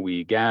about how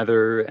we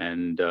gather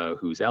and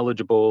who's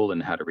eligible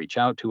and how to reach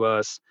out to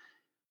us.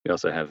 We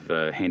also have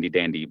handy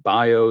dandy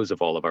bios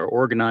of all of our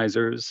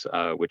organizers,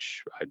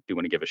 which I do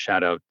want to give a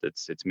shout out.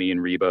 It's me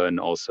and Reba, and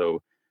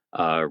also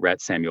Rhett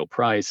Samuel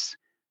Price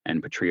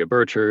and Patria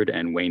Burchard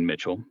and Wayne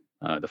Mitchell.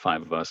 The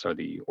five of us are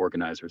the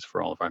organizers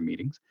for all of our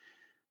meetings,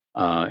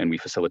 and we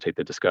facilitate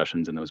the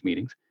discussions in those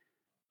meetings.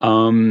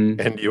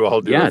 And you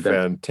all do a Yeah, that's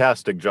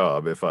fantastic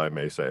job, if I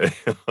may say.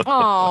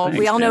 Oh, we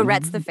thanks, all know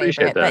Rhett's man. the Appreciate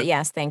favorite, but that.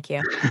 yes, thank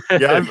you.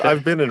 Yeah,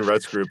 I've been in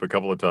Rhett's group a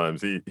couple of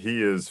times. He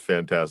is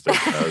fantastic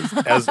as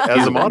He's a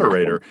wonderful.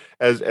 moderator,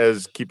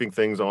 as keeping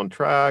things on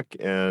track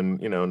and,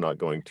 not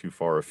going too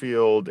far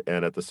afield,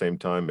 and at the same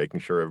time making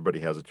sure everybody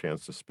has a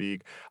chance to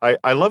speak.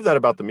 I love that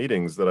about the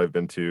meetings that I've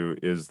been to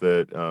is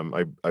that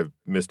I've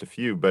missed a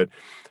few, but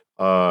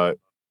uh,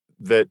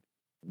 that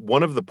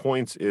one of the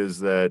points is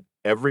that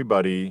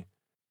everybody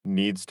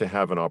needs to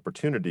have an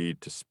opportunity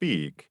to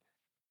speak,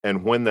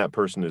 and when that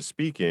person is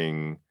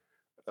speaking,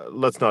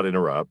 let's not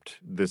interrupt.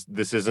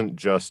 This isn't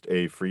just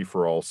a free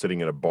for all sitting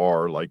in a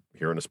bar like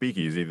here in a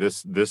speakeasy.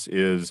 This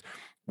is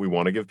we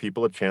want to give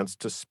people a chance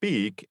to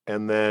speak,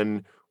 and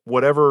then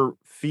whatever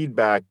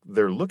feedback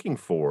they're looking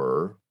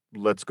for,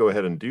 let's go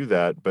ahead and do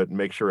that. But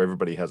make sure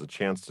everybody has a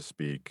chance to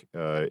speak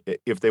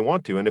if they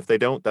want to, and if they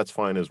don't, that's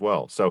fine as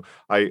well. So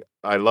I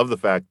love the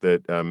fact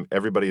that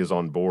everybody is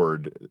on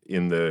board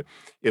in the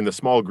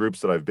small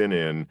groups that I've been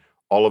in.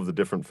 All of the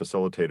different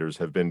facilitators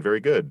have been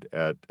very good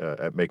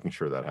at making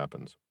sure that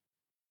happens.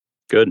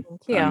 Good.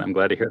 Thank I'm you. I'm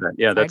glad to hear that.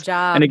 Yeah, It's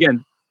our and job.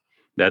 again,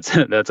 that's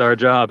that's our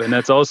job, and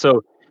that's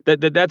also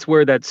that's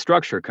where that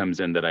structure comes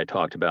in that I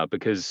talked about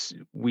because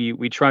we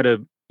try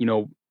to,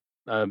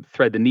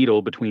 thread the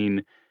needle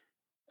between,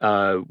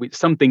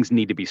 some things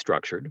need to be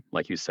structured,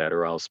 like you said,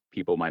 or else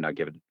people might not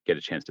get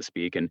a chance to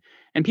speak, and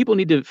people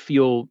need to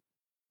feel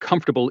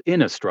comfortable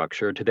in a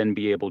structure to then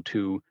be able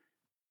to,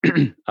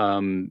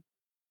 um,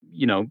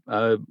 you know,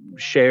 uh,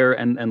 share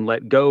and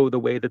let go the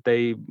way that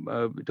they,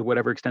 to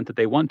whatever extent that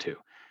they want to.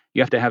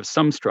 You have to have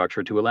some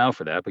structure to allow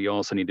for that, but you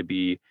also need to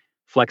be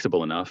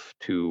flexible enough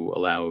to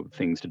allow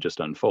things to just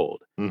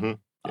unfold. Hmm.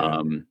 Yeah.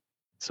 Um,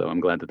 so I'm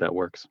glad that that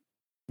works.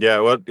 Yeah,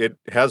 well, it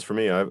has for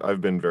me.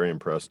 I've been very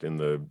impressed in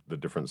the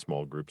different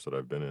small groups that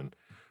I've been in.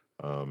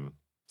 Um,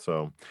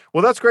 so,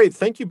 well, that's great.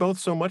 Thank you both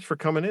so much for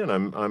coming in.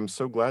 I'm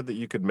so glad that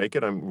you could make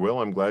it.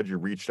 I'm glad you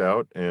reached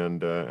out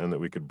and that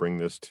we could bring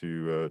this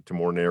to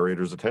more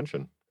narrators'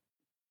 attention.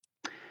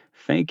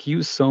 Thank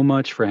you so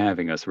much for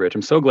having us, Rich.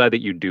 I'm so glad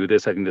that you do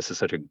this. I think this is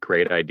such a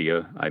great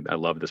idea. I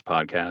love this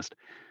podcast.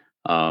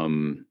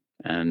 And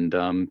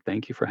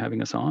thank you for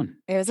having us on.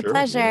 It was a Sure,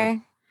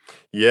 pleasure.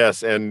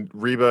 Yes, and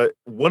Reba,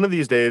 one of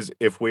these days,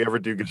 if we ever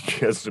do get a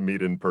chance to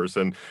meet in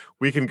person,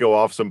 we can go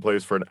off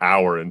someplace for an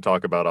hour and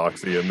talk about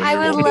Oxy, and then I we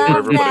would won't bore love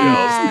everybody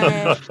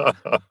else.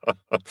 that.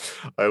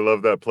 I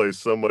love that place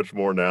so much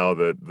more now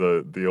that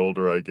the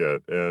older I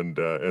get,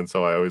 and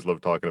so I always love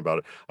talking about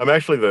it. I'm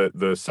actually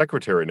the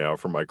secretary now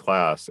for my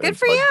class, Good and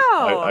for so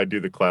I you. do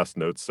the class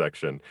notes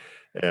section.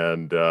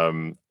 And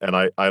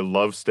I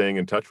love staying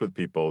in touch with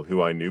people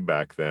who I knew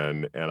back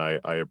then, and I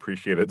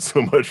appreciate it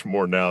so much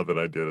more now than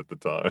I did at the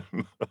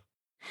time.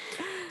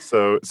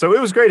 So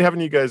it was great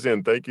having you guys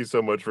in. Thank you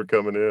so much for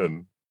coming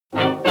in.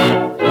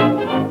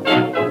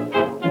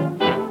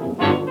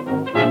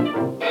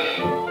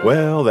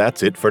 Well,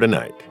 that's it for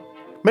tonight.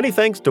 Many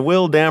thanks to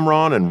Will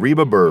Damron and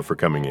Reba Buhr for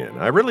coming in.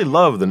 I really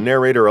love the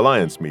Narrator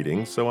Alliance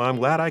meetings, so I'm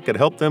glad I could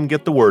help them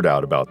get the word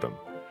out about them.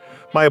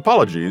 My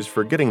apologies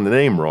for getting the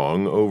name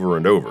wrong over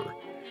and over.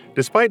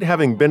 Despite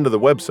having been to the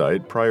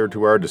website prior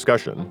to our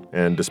discussion,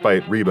 and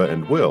despite Reba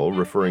and Will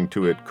referring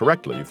to it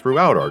correctly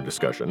throughout our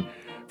discussion,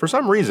 for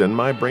some reason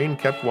my brain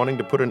kept wanting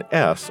to put an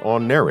S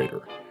on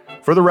narrator.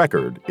 For the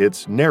record,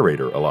 it's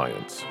Narrator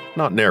Alliance,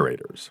 not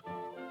narrators.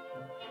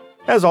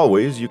 As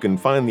always, you can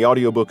find the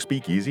audiobook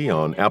Speakeasy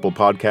on Apple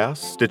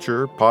Podcasts,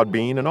 Stitcher,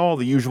 Podbean, and all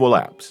the usual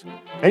apps.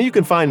 And you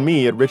can find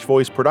me at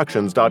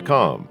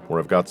richvoiceproductions.com, where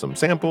I've got some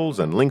samples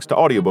and links to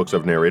audiobooks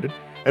I've narrated,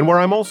 and where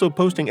I'm also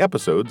posting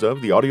episodes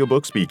of the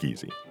audiobook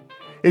Speakeasy.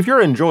 If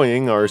you're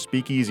enjoying our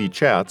Speakeasy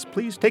chats,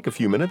 please take a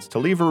few minutes to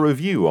leave a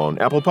review on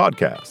Apple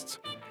Podcasts.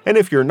 And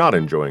if you're not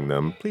enjoying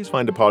them, please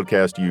find a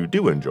podcast you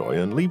do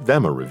enjoy and leave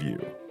them a review.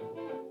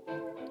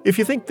 If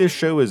you think this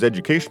show is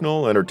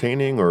educational,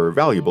 entertaining, or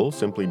valuable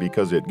simply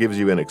because it gives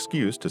you an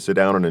excuse to sit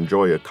down and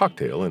enjoy a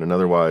cocktail in an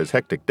otherwise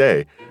hectic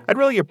day, I'd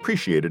really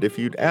appreciate it if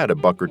you'd add a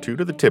buck or two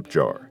to the tip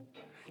jar.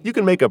 You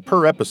can make a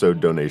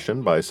per-episode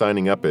donation by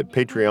signing up at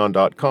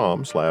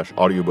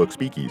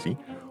patreon.com/audiobookspeakeasy,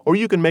 or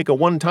you can make a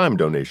one-time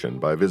donation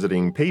by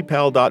visiting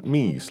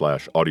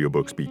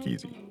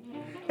paypal.me/audiobookspeakeasy.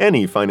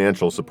 Any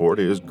financial support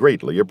is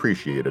greatly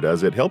appreciated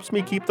as it helps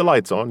me keep the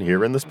lights on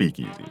here in the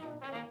Speakeasy.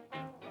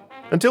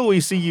 Until we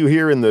see you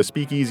here in the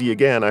Speakeasy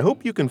again, I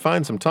hope you can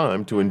find some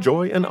time to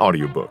enjoy an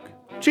audiobook.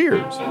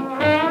 Cheers!